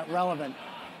not that relevant.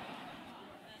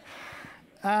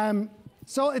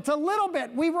 So it's a little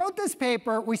bit, we wrote this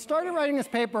paper, we started writing this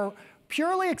paper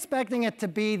purely expecting it to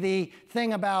be the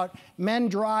thing about men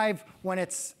drive when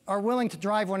are willing to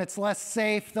drive when it's less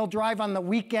safe. They'll drive on the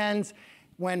weekends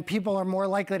when people are more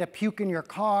likely to puke in your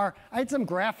car. I had some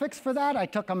graphics for that. I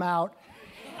took them out.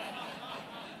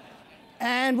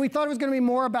 And we thought it was going to be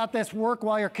more about this work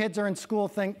while your kids are in school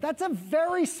thing. That's a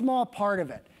very small part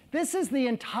of it. This is the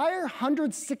entire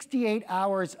 168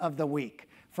 hours of the week,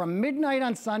 from midnight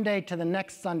on Sunday to the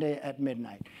next Sunday at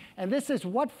midnight. And this is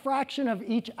what fraction of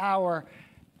each hour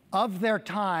of their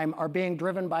time are being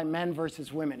driven by men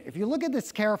versus women. If you look at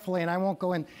this carefully, and I won't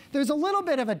go in, there's a little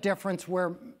bit of a difference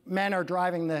where men are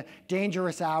driving the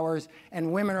dangerous hours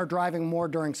and women are driving more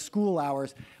during school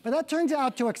hours. But that turns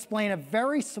out to explain a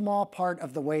very small part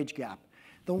of the wage gap.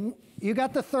 You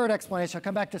got the third explanation. I'll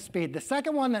come back to speed. The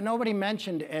second one that nobody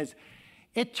mentioned is,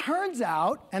 it turns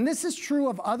out, and this is true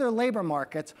of other labor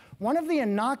markets, one of the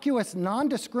innocuous,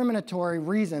 non-discriminatory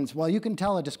reasons, well, you can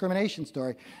tell a discrimination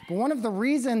story, but one of the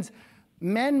reasons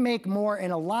men make more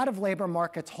in a lot of labor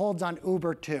markets holds on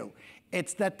Uber too.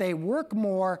 It's that they work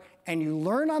more and you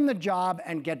learn on the job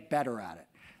and get better at it.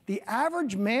 The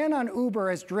average man on Uber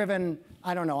has driven,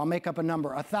 I don't know, I'll make up a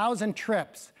number, 1,000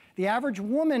 trips. The average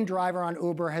woman driver on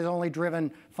Uber has only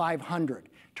driven 500.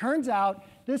 Turns out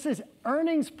this is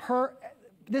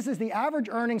the average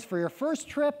earnings for your first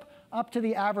trip up to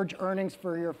the average earnings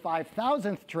for your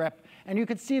 5,000th trip. And you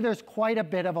can see there's quite a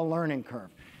bit of a learning curve.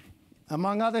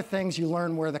 Among other things, you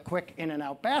learn where the quick in and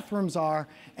out bathrooms are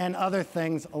and other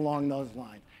things along those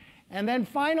lines. And then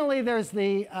finally, there's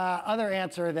the other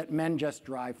answer that men just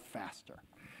drive faster.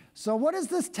 So what does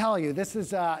this tell you? This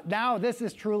is, now this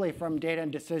is truly from Data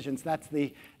and Decisions. That's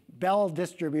the Bell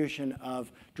distribution of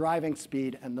driving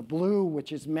speed. And the blue,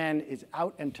 which is men, is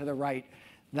out and to the right.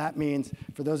 That means,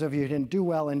 for those of you who didn't do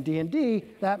well in D&D,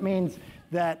 that means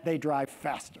that they drive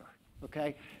faster,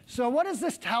 okay? So what does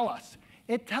this tell us?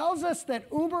 It tells us that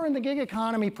Uber and the gig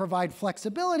economy provide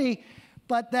flexibility,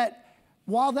 but that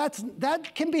while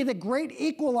that can be the great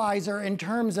equalizer in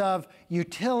terms of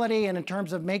utility and in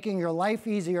terms of making your life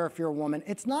easier if you're a woman,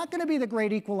 it's not going to be the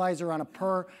great equalizer on a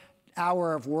per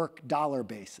hour of work dollar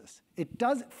basis.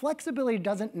 Flexibility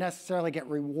doesn't necessarily get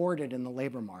rewarded in the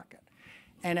labor market.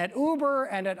 And at Uber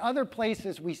and at other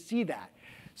places, we see that.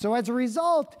 So as a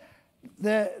result,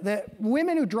 the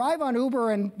women who drive on Uber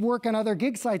and work on other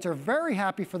gig sites are very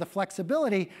happy for the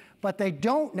flexibility, but they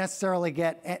don't necessarily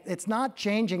it's not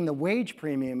changing the wage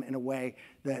premium in a way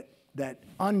that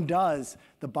undoes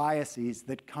the biases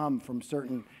that come from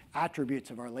certain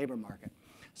attributes of our labor market.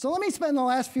 So let me spend the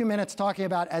last few minutes talking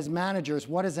about, as managers,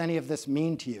 what does any of this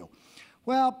mean to you?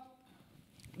 Well,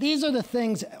 these are the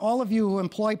things all of you who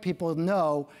employ people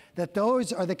know, that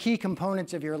those are the key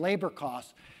components of your labor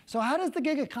costs. So how does the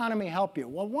gig economy help you?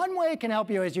 Well, one way it can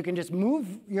help you is you can just move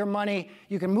your money,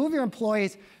 you can move your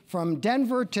employees from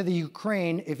Denver to the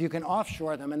Ukraine if you can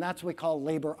offshore them, and that's what we call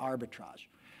labor arbitrage.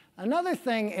 Another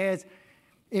thing is,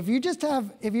 if you just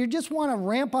want to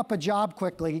ramp up a job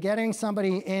quickly, getting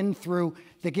somebody in through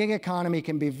the gig economy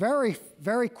can be very,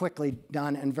 very quickly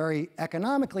done and very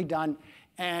economically done.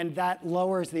 And that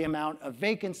lowers the amount of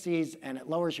vacancies, and it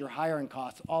lowers your hiring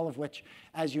costs, all of which,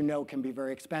 as you know, can be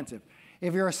very expensive.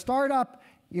 If you're a startup,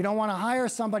 you don't want to hire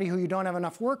somebody who you don't have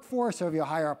enough work for, so if you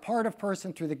hire a part-of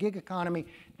person through the gig economy,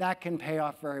 that can pay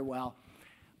off very well.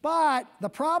 But the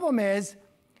problem is,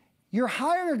 you're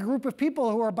hiring a group of people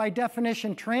who are by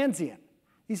definition transient.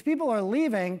 These people are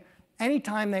leaving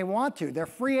anytime they want to. They're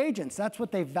free agents. That's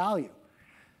what they value.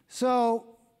 So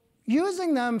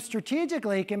using them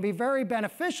strategically can be very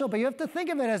beneficial, but you have to think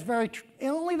of it as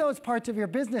only those parts of your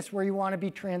business where you want to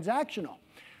be transactional.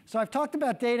 So I've talked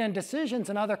about data and decisions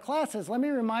in other classes. Let me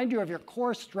remind you of your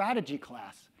core strategy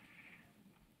class.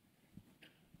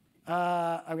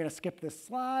 I'm going to skip this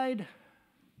slide.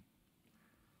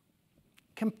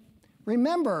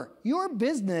 Remember, your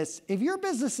business, if your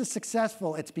business is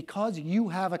successful, it's because you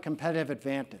have a competitive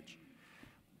advantage.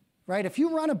 Right? If you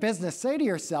run a business, say to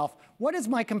yourself, what is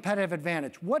my competitive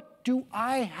advantage? What do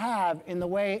I have in the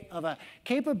way of a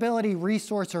capability,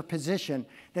 resource, or position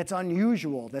that's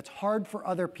unusual, that's hard for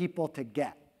other people to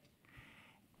get?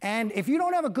 And if you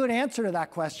don't have a good answer to that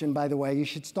question, by the way, you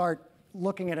should start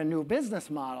looking at a new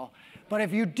business model. But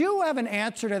if you do have an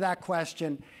answer to that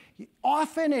question,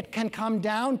 often it can come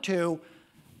down to,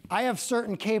 I have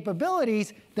certain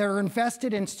capabilities that are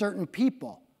invested in certain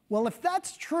people. Well, if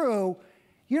that's true,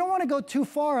 you don't want to go too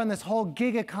far on this whole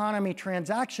gig economy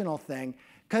transactional thing,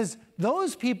 because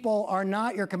those people are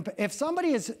not your, if somebody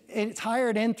is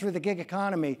hired in through the gig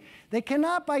economy, they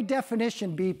cannot by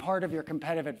definition be part of your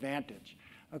competitive advantage,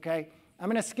 okay? I'm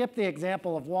going to skip the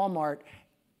example of Walmart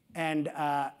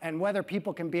and whether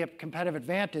people can be a competitive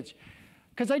advantage,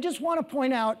 because I just want to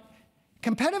point out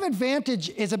competitive advantage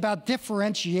is about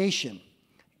differentiation.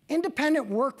 Independent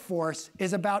workforce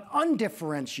is about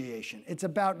undifferentiation. It's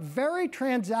about very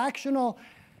transactional,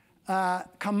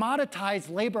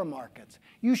 commoditized labor markets.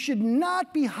 You should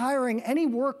not be hiring any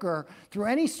worker through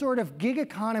any sort of gig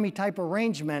economy type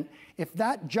arrangement if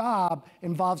that job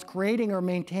involves creating or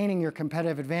maintaining your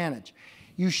competitive advantage.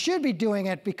 You should be doing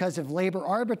it because of labor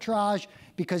arbitrage,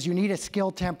 because you need a skill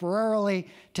temporarily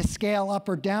to scale up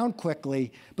or down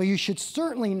quickly, but you should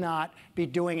certainly not be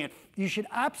doing it. You should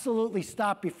absolutely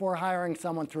stop before hiring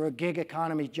someone through a gig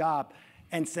economy job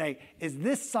and say, is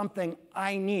this something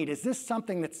I need? Is this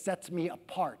something that sets me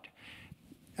apart?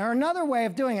 Or another way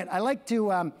of doing it, I like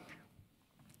to,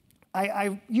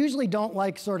 I usually don't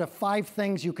like sort of 5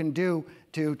 things you can do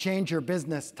to change your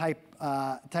business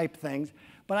type things.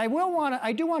 But I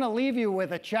do want to leave you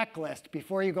with a checklist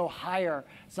before you go hire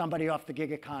somebody off the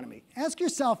gig economy. Ask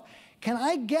yourself, can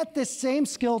I get this same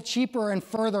skill cheaper and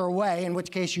further away, in which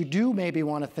case you do maybe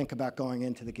want to think about going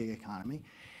into the gig economy.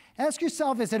 Ask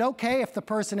yourself, is it okay if the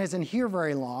person isn't here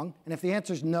very long? And if the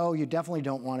answer is no, you definitely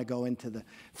don't want to go into the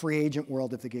free agent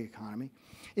world of the gig economy.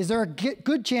 Is there a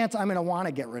good chance I'm going to want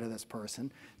to get rid of this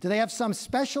person? Do they have some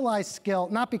specialized skill,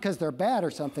 not because they're bad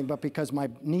or something, but because my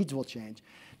needs will change?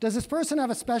 Does this person have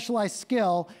a specialized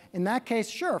skill? In that case,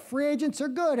 sure, free agents are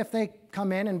good if they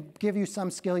come in and give you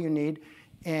some skill you need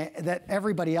that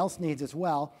everybody else needs as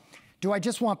well. Do I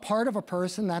just want part of a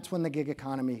person? That's when the gig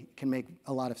economy can make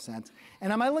a lot of sense.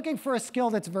 And am I looking for a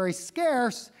skill that's very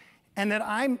scarce and that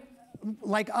I'm,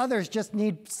 like others, just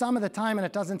need some of the time and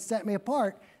it doesn't set me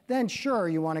apart? Then sure,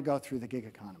 you want to go through the gig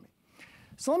economy.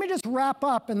 So let me just wrap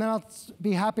up, and then I'll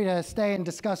be happy to stay and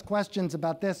discuss questions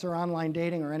about this or online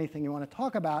dating or anything you want to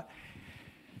talk about.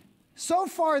 So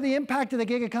far, the impact of the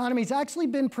gig economy has actually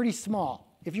been pretty small.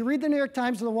 If you read the New York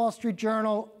Times or the Wall Street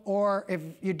Journal, or if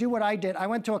you do what I did, I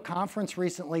went to a conference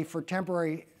recently for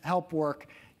temporary help work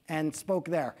and spoke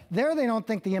there. There, they don't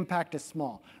think the impact is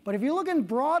small. But if you're looking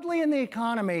broadly in the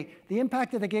economy, the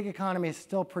impact of the gig economy is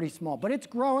still pretty small. But it's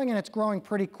growing, and it's growing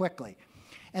pretty quickly.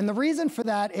 And the reason for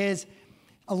that is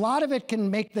a lot of it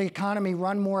can make the economy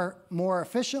run more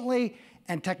efficiently,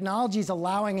 and technology is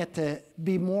allowing it to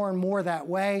be more and more that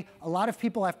way. A lot of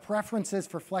people have preferences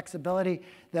for flexibility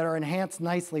that are enhanced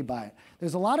nicely by it.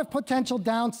 There's a lot of potential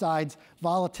downsides.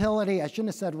 Volatility, I shouldn't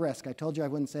have said risk. I told you I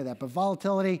wouldn't say that. But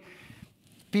volatility,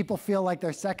 people feel like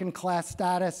they're second-class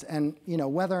status, and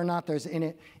whether or not there's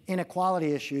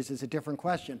inequality issues is a different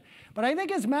question. But I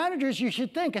think as managers, you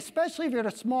should think, especially if you're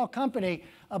at a small company,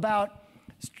 about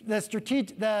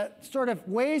the sort of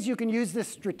ways you can use this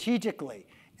strategically.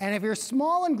 And if you're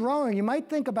small and growing, you might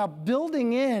think about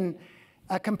building in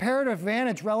a comparative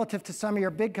advantage relative to some of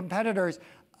your big competitors,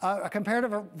 a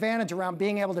comparative advantage around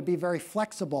being able to be very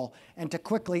flexible and to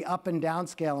quickly up and down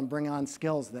scale and bring on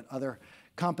skills that other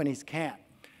companies can't.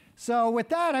 So with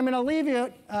that, I'm going to leave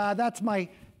you. That's my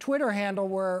Twitter handle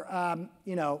where,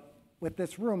 with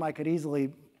this room, I could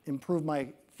easily improve my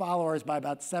followers by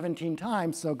about 17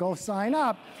 times, so go sign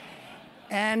up.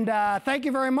 And thank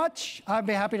you very much. I'd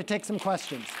be happy to take some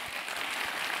questions.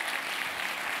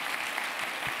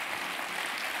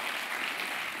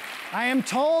 I am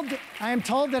told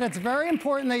that it's very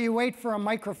important that you wait for a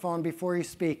microphone before you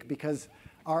speak, because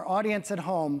our audience at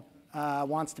home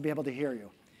wants to be able to hear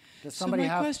you. Does somebody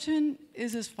have? So my question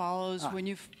is as follows. When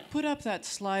you put up that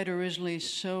slide originally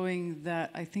showing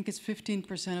that I think it's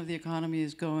 15% of the economy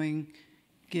is going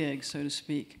gig, so to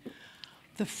speak,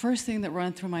 the first thing that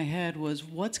ran through my head was,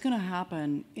 what's going to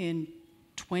happen in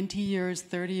 20 years,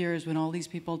 30 years when all these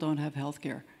people don't have health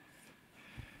care?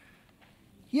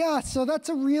 Yeah, so that's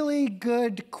a really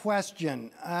good question.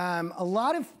 As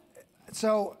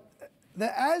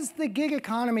the gig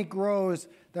economy grows,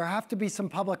 there have to be some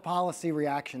public policy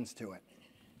reactions to it.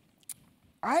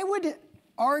 I would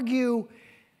argue,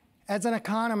 as an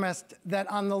economist, that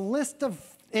on the list of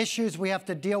issues we have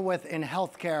to deal with in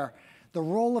healthcare, the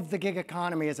role of the gig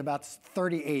economy is about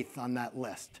 38th on that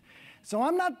list. So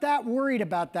I'm not that worried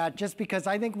about that, just because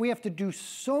I think we have to do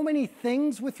so many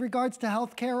things with regards to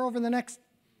healthcare over the next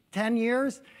 10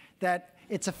 years that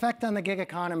its effect on the gig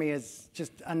economy is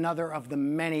just another of the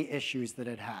many issues that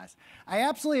it has. I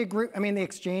absolutely agree. I mean, the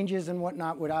exchanges and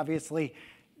whatnot would obviously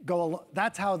go,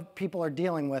 that's how people are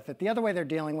dealing with it. The other way they're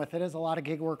dealing with it is a lot of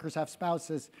gig workers have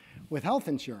spouses with health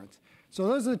insurance. So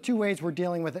those are the two ways we're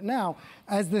dealing with it now.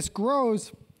 As this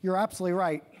grows, you're absolutely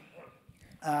right.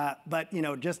 But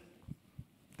just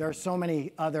there are so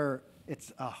many other.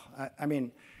 I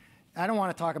mean, I don't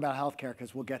want to talk about healthcare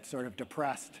because we'll get sort of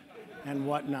depressed and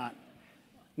whatnot.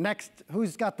 Next,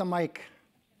 who's got the mic?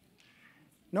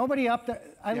 Nobody up there.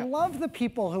 I love the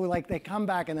people who they come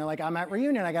back and they're like, I'm at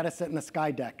reunion, I got to sit in the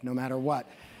sky deck no matter what.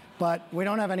 But we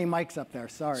don't have any mics up there,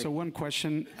 sorry. So one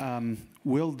question,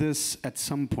 will this at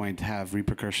some point have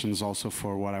repercussions also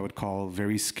for what I would call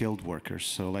very skilled workers?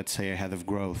 So let's say a head of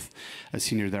growth, a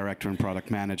senior director in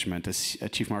product management, a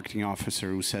chief marketing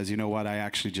officer who says, you know what, I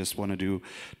actually just want to do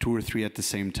 2 or 3 at the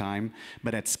same time,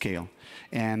 but at scale.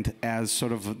 And as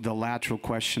sort of the lateral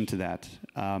question to that,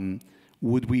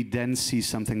 would we then see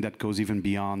something that goes even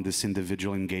beyond this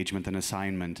individual engagement and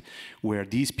assignment, where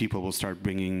these people will start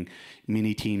bringing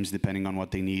mini teams depending on what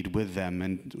they need with them,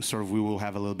 and sort of we will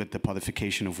have a little bit the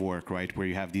podification of work, right, where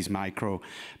you have these micro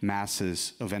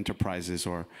masses of enterprises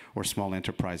or small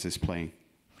enterprises playing?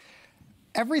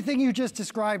 Everything you just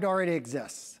described already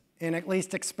exists in at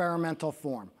least experimental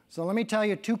form. So let me tell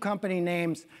you 2 company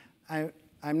names.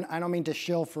 I don't mean to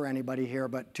shill for anybody here,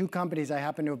 but 2 companies I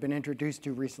happen to have been introduced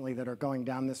to recently that are going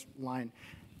down this line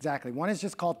exactly. One is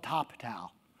just called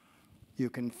TopTal. You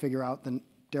can figure out the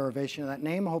derivation of that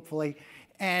name, hopefully.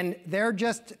 And they're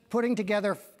just putting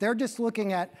together, they're just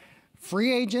looking at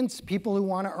free agents, people who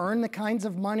want to earn the kinds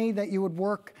of money that you would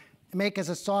make as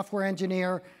a software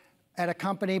engineer at a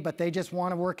company, but they just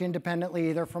want to work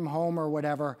independently, either from home or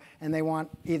whatever, and they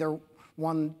want either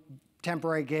one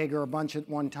temporary gig or a bunch at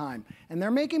one time. And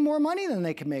they're making more money than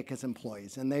they can make as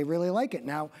employees, and they really like it.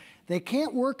 Now, they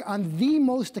can't work on the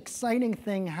most exciting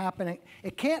thing happening.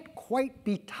 It can't quite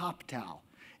be TopTal.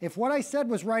 If what I said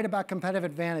was right about competitive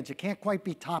advantage, it can't quite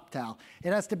be TopTal.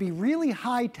 It has to be really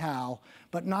high tal,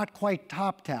 but not quite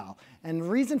TopTal. And the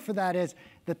reason for that is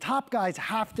the top guys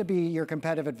have to be your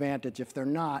competitive advantage. If they're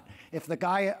not, if the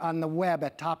guy on the web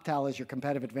at TopTal is your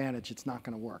competitive advantage, it's not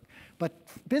going to work. But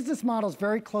business models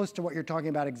very close to what you're talking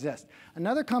about exist.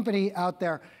 Another company out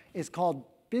there is called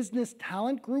Business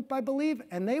Talent Group, I believe,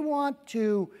 and they want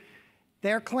to,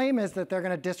 their claim is that they're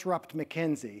going to disrupt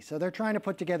McKinsey. So they're trying to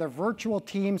put together virtual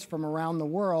teams from around the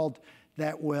world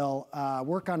that will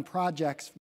work on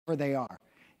projects where they are.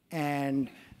 And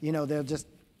they'll just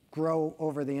grow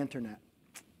over the internet.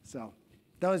 So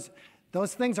those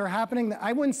things are happening.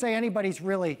 I wouldn't say anybody's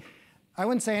really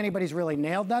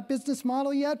nailed that business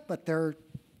model yet, but they're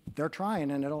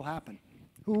trying, and it'll happen.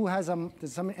 Who has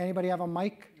anybody have a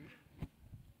mic?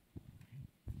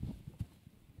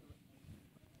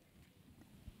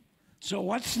 So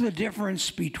what's the difference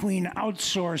between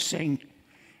outsourcing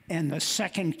and the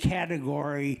second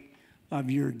category of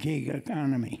your gig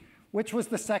economy? Which was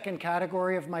the second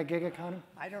category of my gig economy?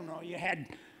 I don't know. You had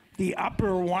the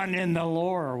upper one and the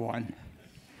lower one.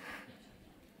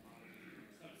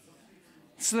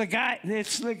 It's the guy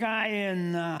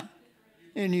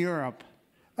in Europe.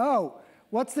 Oh,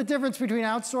 what's the difference between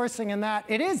outsourcing and that?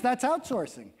 That's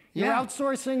outsourcing. You're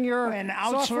outsourcing your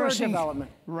software development.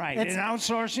 Right, and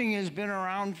outsourcing has been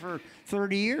around for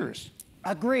 30 years.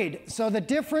 Agreed. So the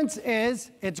difference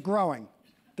is it's growing.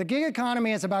 The gig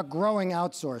economy is about growing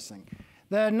outsourcing.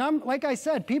 Like I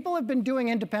said, people have been doing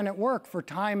independent work for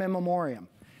time immemorial.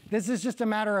 This is just a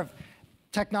matter of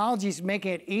technology's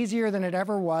making it easier than it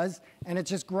ever was, and it's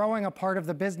just growing a part of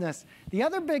the business. The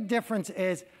other big difference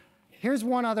is, here's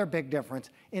one other big difference.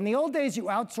 In the old days, you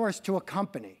outsourced to a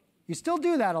company. You still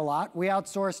do that a lot. We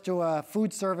outsource to a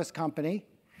food service company.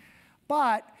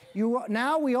 But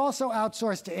now we also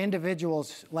outsource to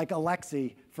individuals like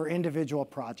Alexi for individual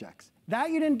projects.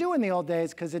 That you didn't do in the old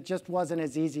days because it just wasn't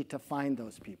as easy to find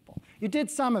those people. You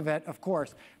did some of it, of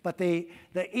course, but the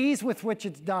ease with which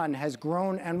it's done has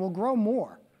grown and will grow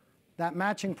more. That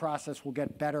matching process will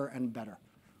get better and better.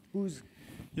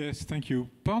 Yes, thank you.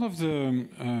 Part of the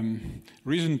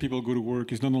reason people go to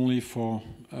work is not only for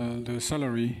the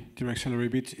salary, direct salary,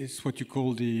 but it's what you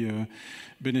call the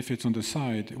benefits on the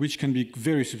side, which can be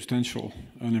very substantial.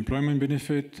 Unemployment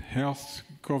benefit, health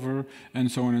cover, and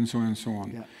so on and so on and so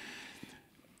on. Yeah.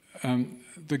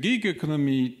 The gig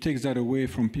economy takes that away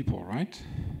from people, right?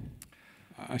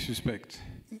 I suspect.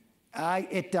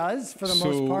 It does, for the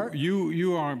most part. So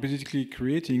you are basically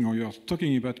creating, or you're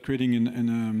talking about creating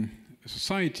a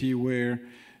society where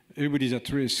everybody's at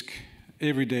risk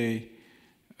every day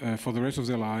for the rest of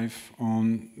their life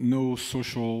on no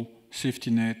social safety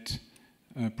net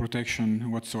protection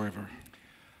whatsoever.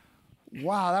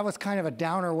 Wow, that was kind of a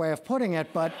downer way of putting it,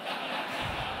 but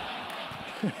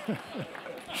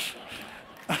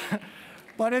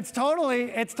but it's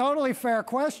totally fair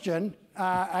question.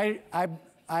 I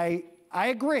I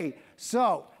agree.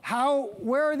 So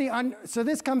so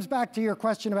this comes back to your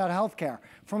question about healthcare.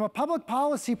 From a public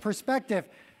policy perspective,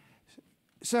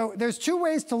 so there's two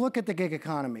ways to look at the gig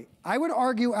economy. I would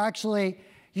argue, actually,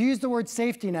 you use the word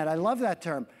safety net. I love that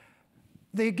term.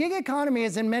 The gig economy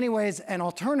is in many ways an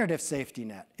alternative safety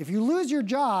net. If you lose your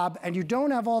job and you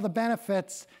don't have all the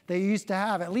benefits that you used to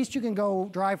have, at least you can go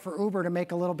drive for Uber to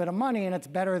make a little bit of money, and it's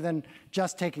better than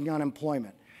just taking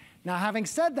unemployment. Now, having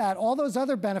said that, all those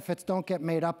other benefits don't get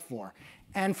made up for.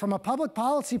 And from a public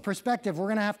policy perspective, we're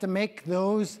going to have to make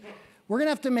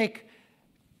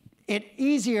it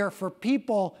easier for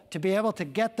people to be able to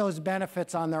get those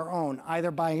benefits on their own,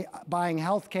 either by buying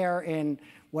health care in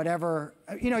whatever,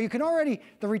 you can already,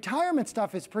 the retirement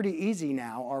stuff is pretty easy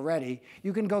now already.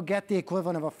 You can go get the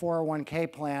equivalent of a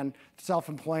 401k plan,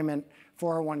 self-employment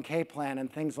 401k plan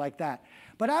and things like that.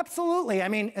 But absolutely, I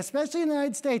mean, especially in the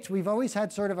United States, we've always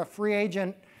had sort of a free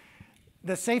agent.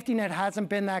 The safety net hasn't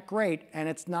been that great, and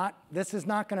this is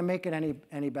not going to make it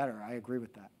any better. I agree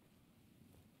with that.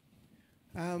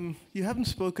 You haven't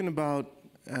spoken about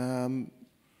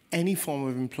any form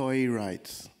of employee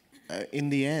rights. In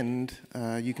the end,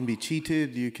 you can be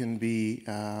cheated, you can be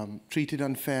treated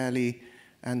unfairly,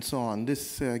 and so on.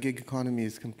 This gig economy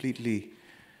is completely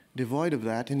devoid of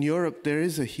that. In Europe, there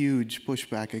is a huge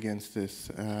pushback against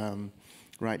this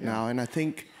right now, and I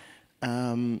think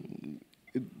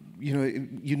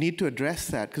you need to address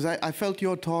that, because I felt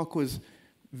your talk was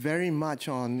very much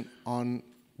on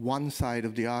one side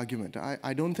of the argument.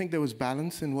 I don't think there was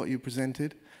balance in what you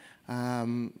presented,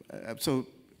 so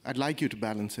I'd like you to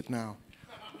balance it now.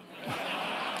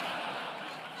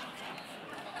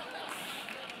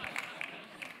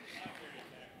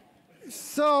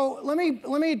 So let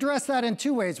me address that in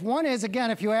two ways. One is, again,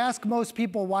 if you ask most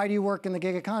people, why do you work in the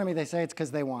gig economy, they say it's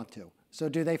because they want to. So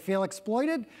do they feel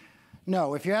exploited?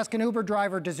 No. If you ask an Uber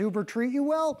driver, does Uber treat you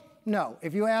well? No.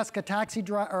 If you ask a taxi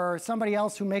driver or somebody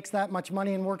else who makes that much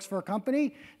money and works for a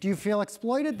company, do you feel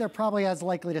exploited? They're probably as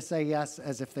likely to say yes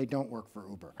as if they don't work for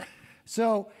Uber.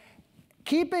 So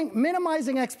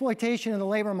minimizing exploitation in the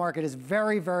labor market is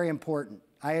very, very important.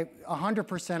 I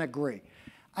 100% agree.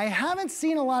 I haven't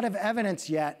seen a lot of evidence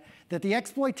yet that the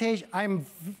exploitation,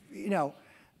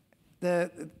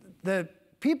 the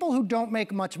people who don't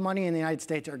make much money in the United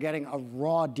States are getting a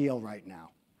raw deal right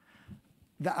now.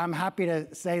 I'm happy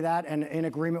to say that, and in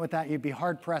agreement with that. You'd be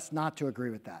hard-pressed not to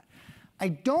agree with that. I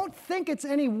don't think it's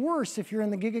any worse if you're in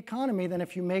the gig economy than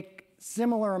if you make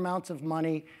similar amounts of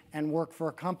money and work for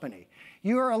a company.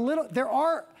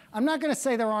 I'm not going to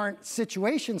say there aren't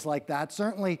situations like that.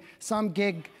 Certainly some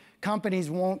gig companies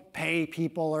won't pay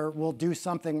people or will do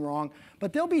something wrong,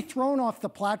 but they'll be thrown off the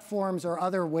platforms or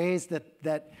other ways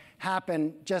that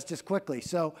happen just as quickly.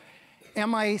 So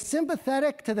am I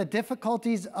sympathetic to the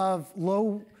difficulties of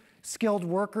low-skilled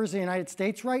workers in the United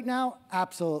States right now?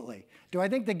 Absolutely. Do I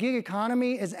think the gig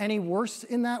economy is any worse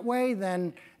in that way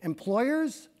than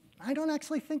employers? I don't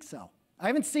actually think so. I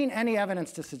haven't seen any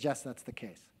evidence to suggest that's the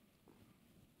case.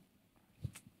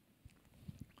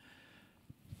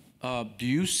 Do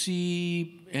you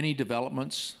see any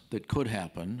developments that could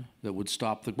happen that would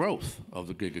stop the growth of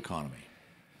the gig economy?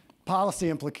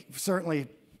 Certainly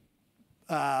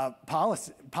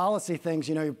policy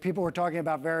things. People were talking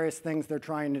about various things they're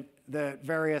trying to, the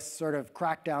various sort of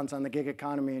crackdowns on the gig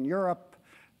economy in Europe,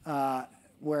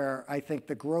 where I think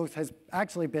the growth has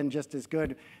actually been just as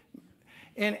good.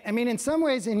 And I mean, in some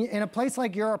ways, in a place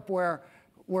like Europe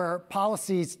where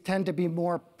policies tend to be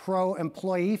more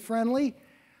pro-employee friendly,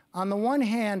 on the one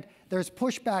hand, there's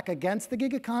pushback against the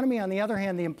gig economy. On the other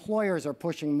hand, the employers are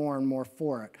pushing more and more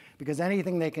for it, because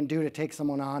anything they can do to take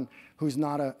someone on who's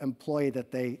not an employee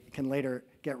that they can later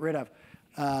get rid of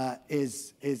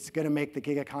is going to make the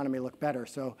gig economy look better.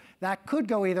 So that could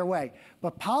go either way.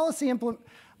 But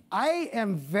I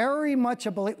am very much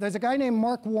a believer. There's a guy named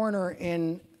Mark Warner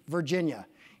in Virginia.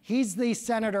 He's the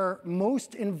senator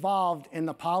most involved in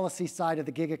the policy side of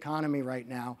the gig economy right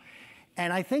now.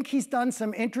 And I think he's done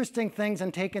some interesting things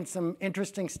and taken some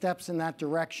interesting steps in that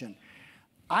direction.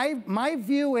 My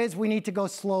view is we need to go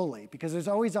slowly, because there's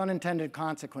always unintended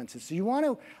consequences. So you want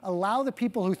to allow the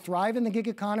people who thrive in the gig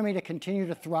economy to continue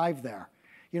to thrive there.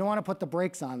 You don't want to put the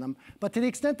brakes on them. But to the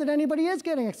extent that anybody is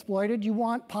getting exploited, you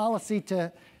want policy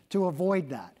to avoid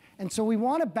that. And so we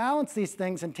want to balance these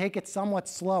things and take it somewhat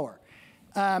slower.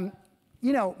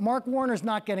 Mark Warner's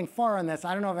not getting far on this.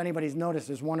 I don't know if anybody's noticed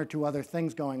there's one or two other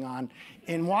things going on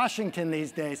in Washington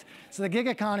these days. So the gig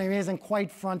economy isn't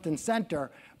quite front and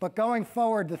center. But going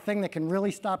forward, the thing that can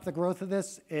really stop the growth of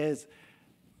this is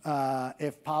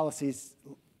if policies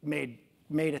made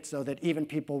it so that even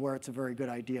people where it's a very good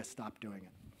idea stop doing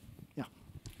it. Yeah.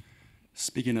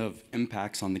 Speaking of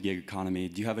impacts on the gig economy,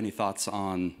 do you have any thoughts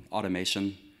on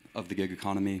automation of the gig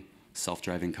economy,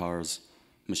 self-driving cars,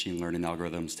 machine learning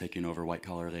algorithms taking over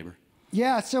white-collar labor?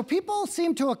 Yeah, so people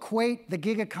seem to equate the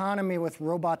gig economy with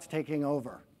robots taking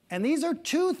over. And these are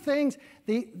two things,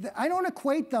 I don't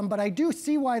equate them, but I do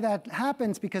see why that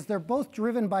happens because they're both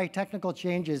driven by technical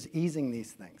changes easing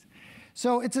these things.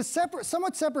 So it's a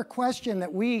somewhat separate question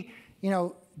that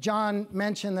John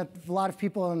mentioned that a lot of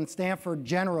people in Stanford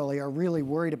generally are really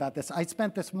worried about this. I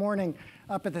spent this morning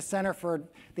up at the Center for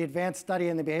the Advanced Study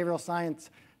in the Behavioral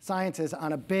Sciences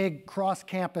on a big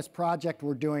cross-campus project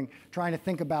we're doing, trying to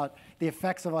think about the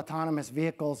effects of autonomous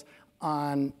vehicles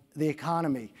on the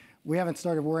economy. We haven't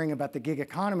started worrying about the gig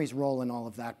economy's role in all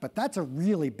of that, but that's a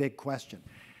really big question.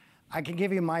 I can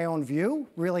give you my own view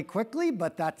really quickly,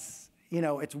 but that's,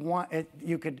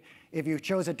 if you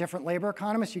chose a different labor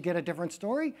economist, you get a different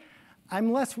story.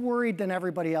 I'm less worried than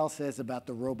everybody else is about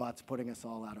the robots putting us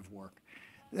all out of work.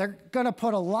 They're going to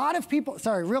put a lot of people,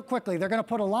 real quickly, they're going to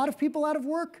put a lot of people out of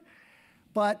work,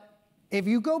 but if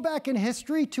you go back in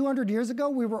history, 200 years ago,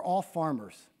 we were all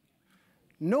farmers.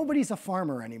 Nobody's a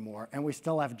farmer anymore, and we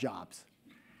still have jobs.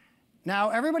 Now,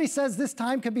 everybody says this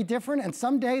time could be different, and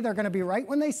someday they're going to be right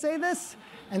when they say this.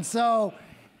 And so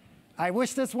I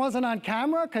wish this wasn't on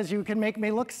camera, because you can make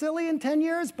me look silly in 10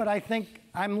 years, but I think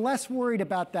I'm less worried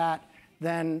about that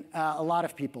than a lot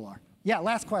of people are. Yeah,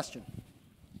 last question.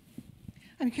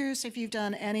 I'm curious if you've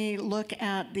done any look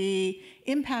at the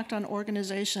impact on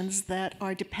organizations that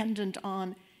are dependent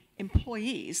on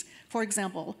employees. For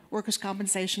example, workers'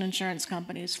 compensation insurance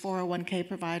companies, 401k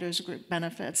providers, group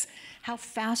benefits. How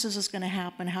fast is this going to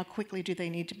happen? How quickly do they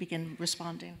need to begin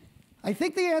responding? I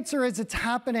think the answer is it's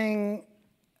happening.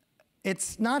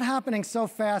 It's not happening so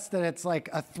fast that it's like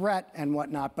a threat and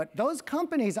whatnot, but those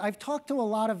companies, I've talked to a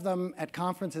lot of them at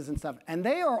conferences and stuff, and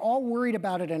they are all worried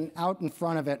about it and out in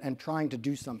front of it and trying to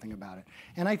do something about it.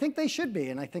 And I think they should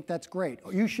be, and I think that's great.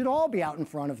 You should all be out in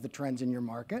front of the trends in your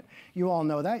market. You all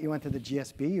know that. You went to the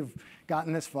GSB. You've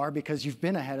gotten this far because you've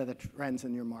been ahead of the trends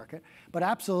in your market. But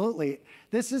absolutely,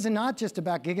 this is not just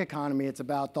about gig economy. It's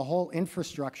about the whole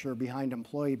infrastructure behind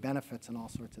employee benefits and all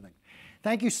sorts of things.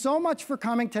 Thank you so much for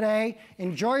coming today.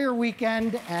 Enjoy your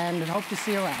weekend, and hope to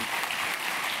see you around.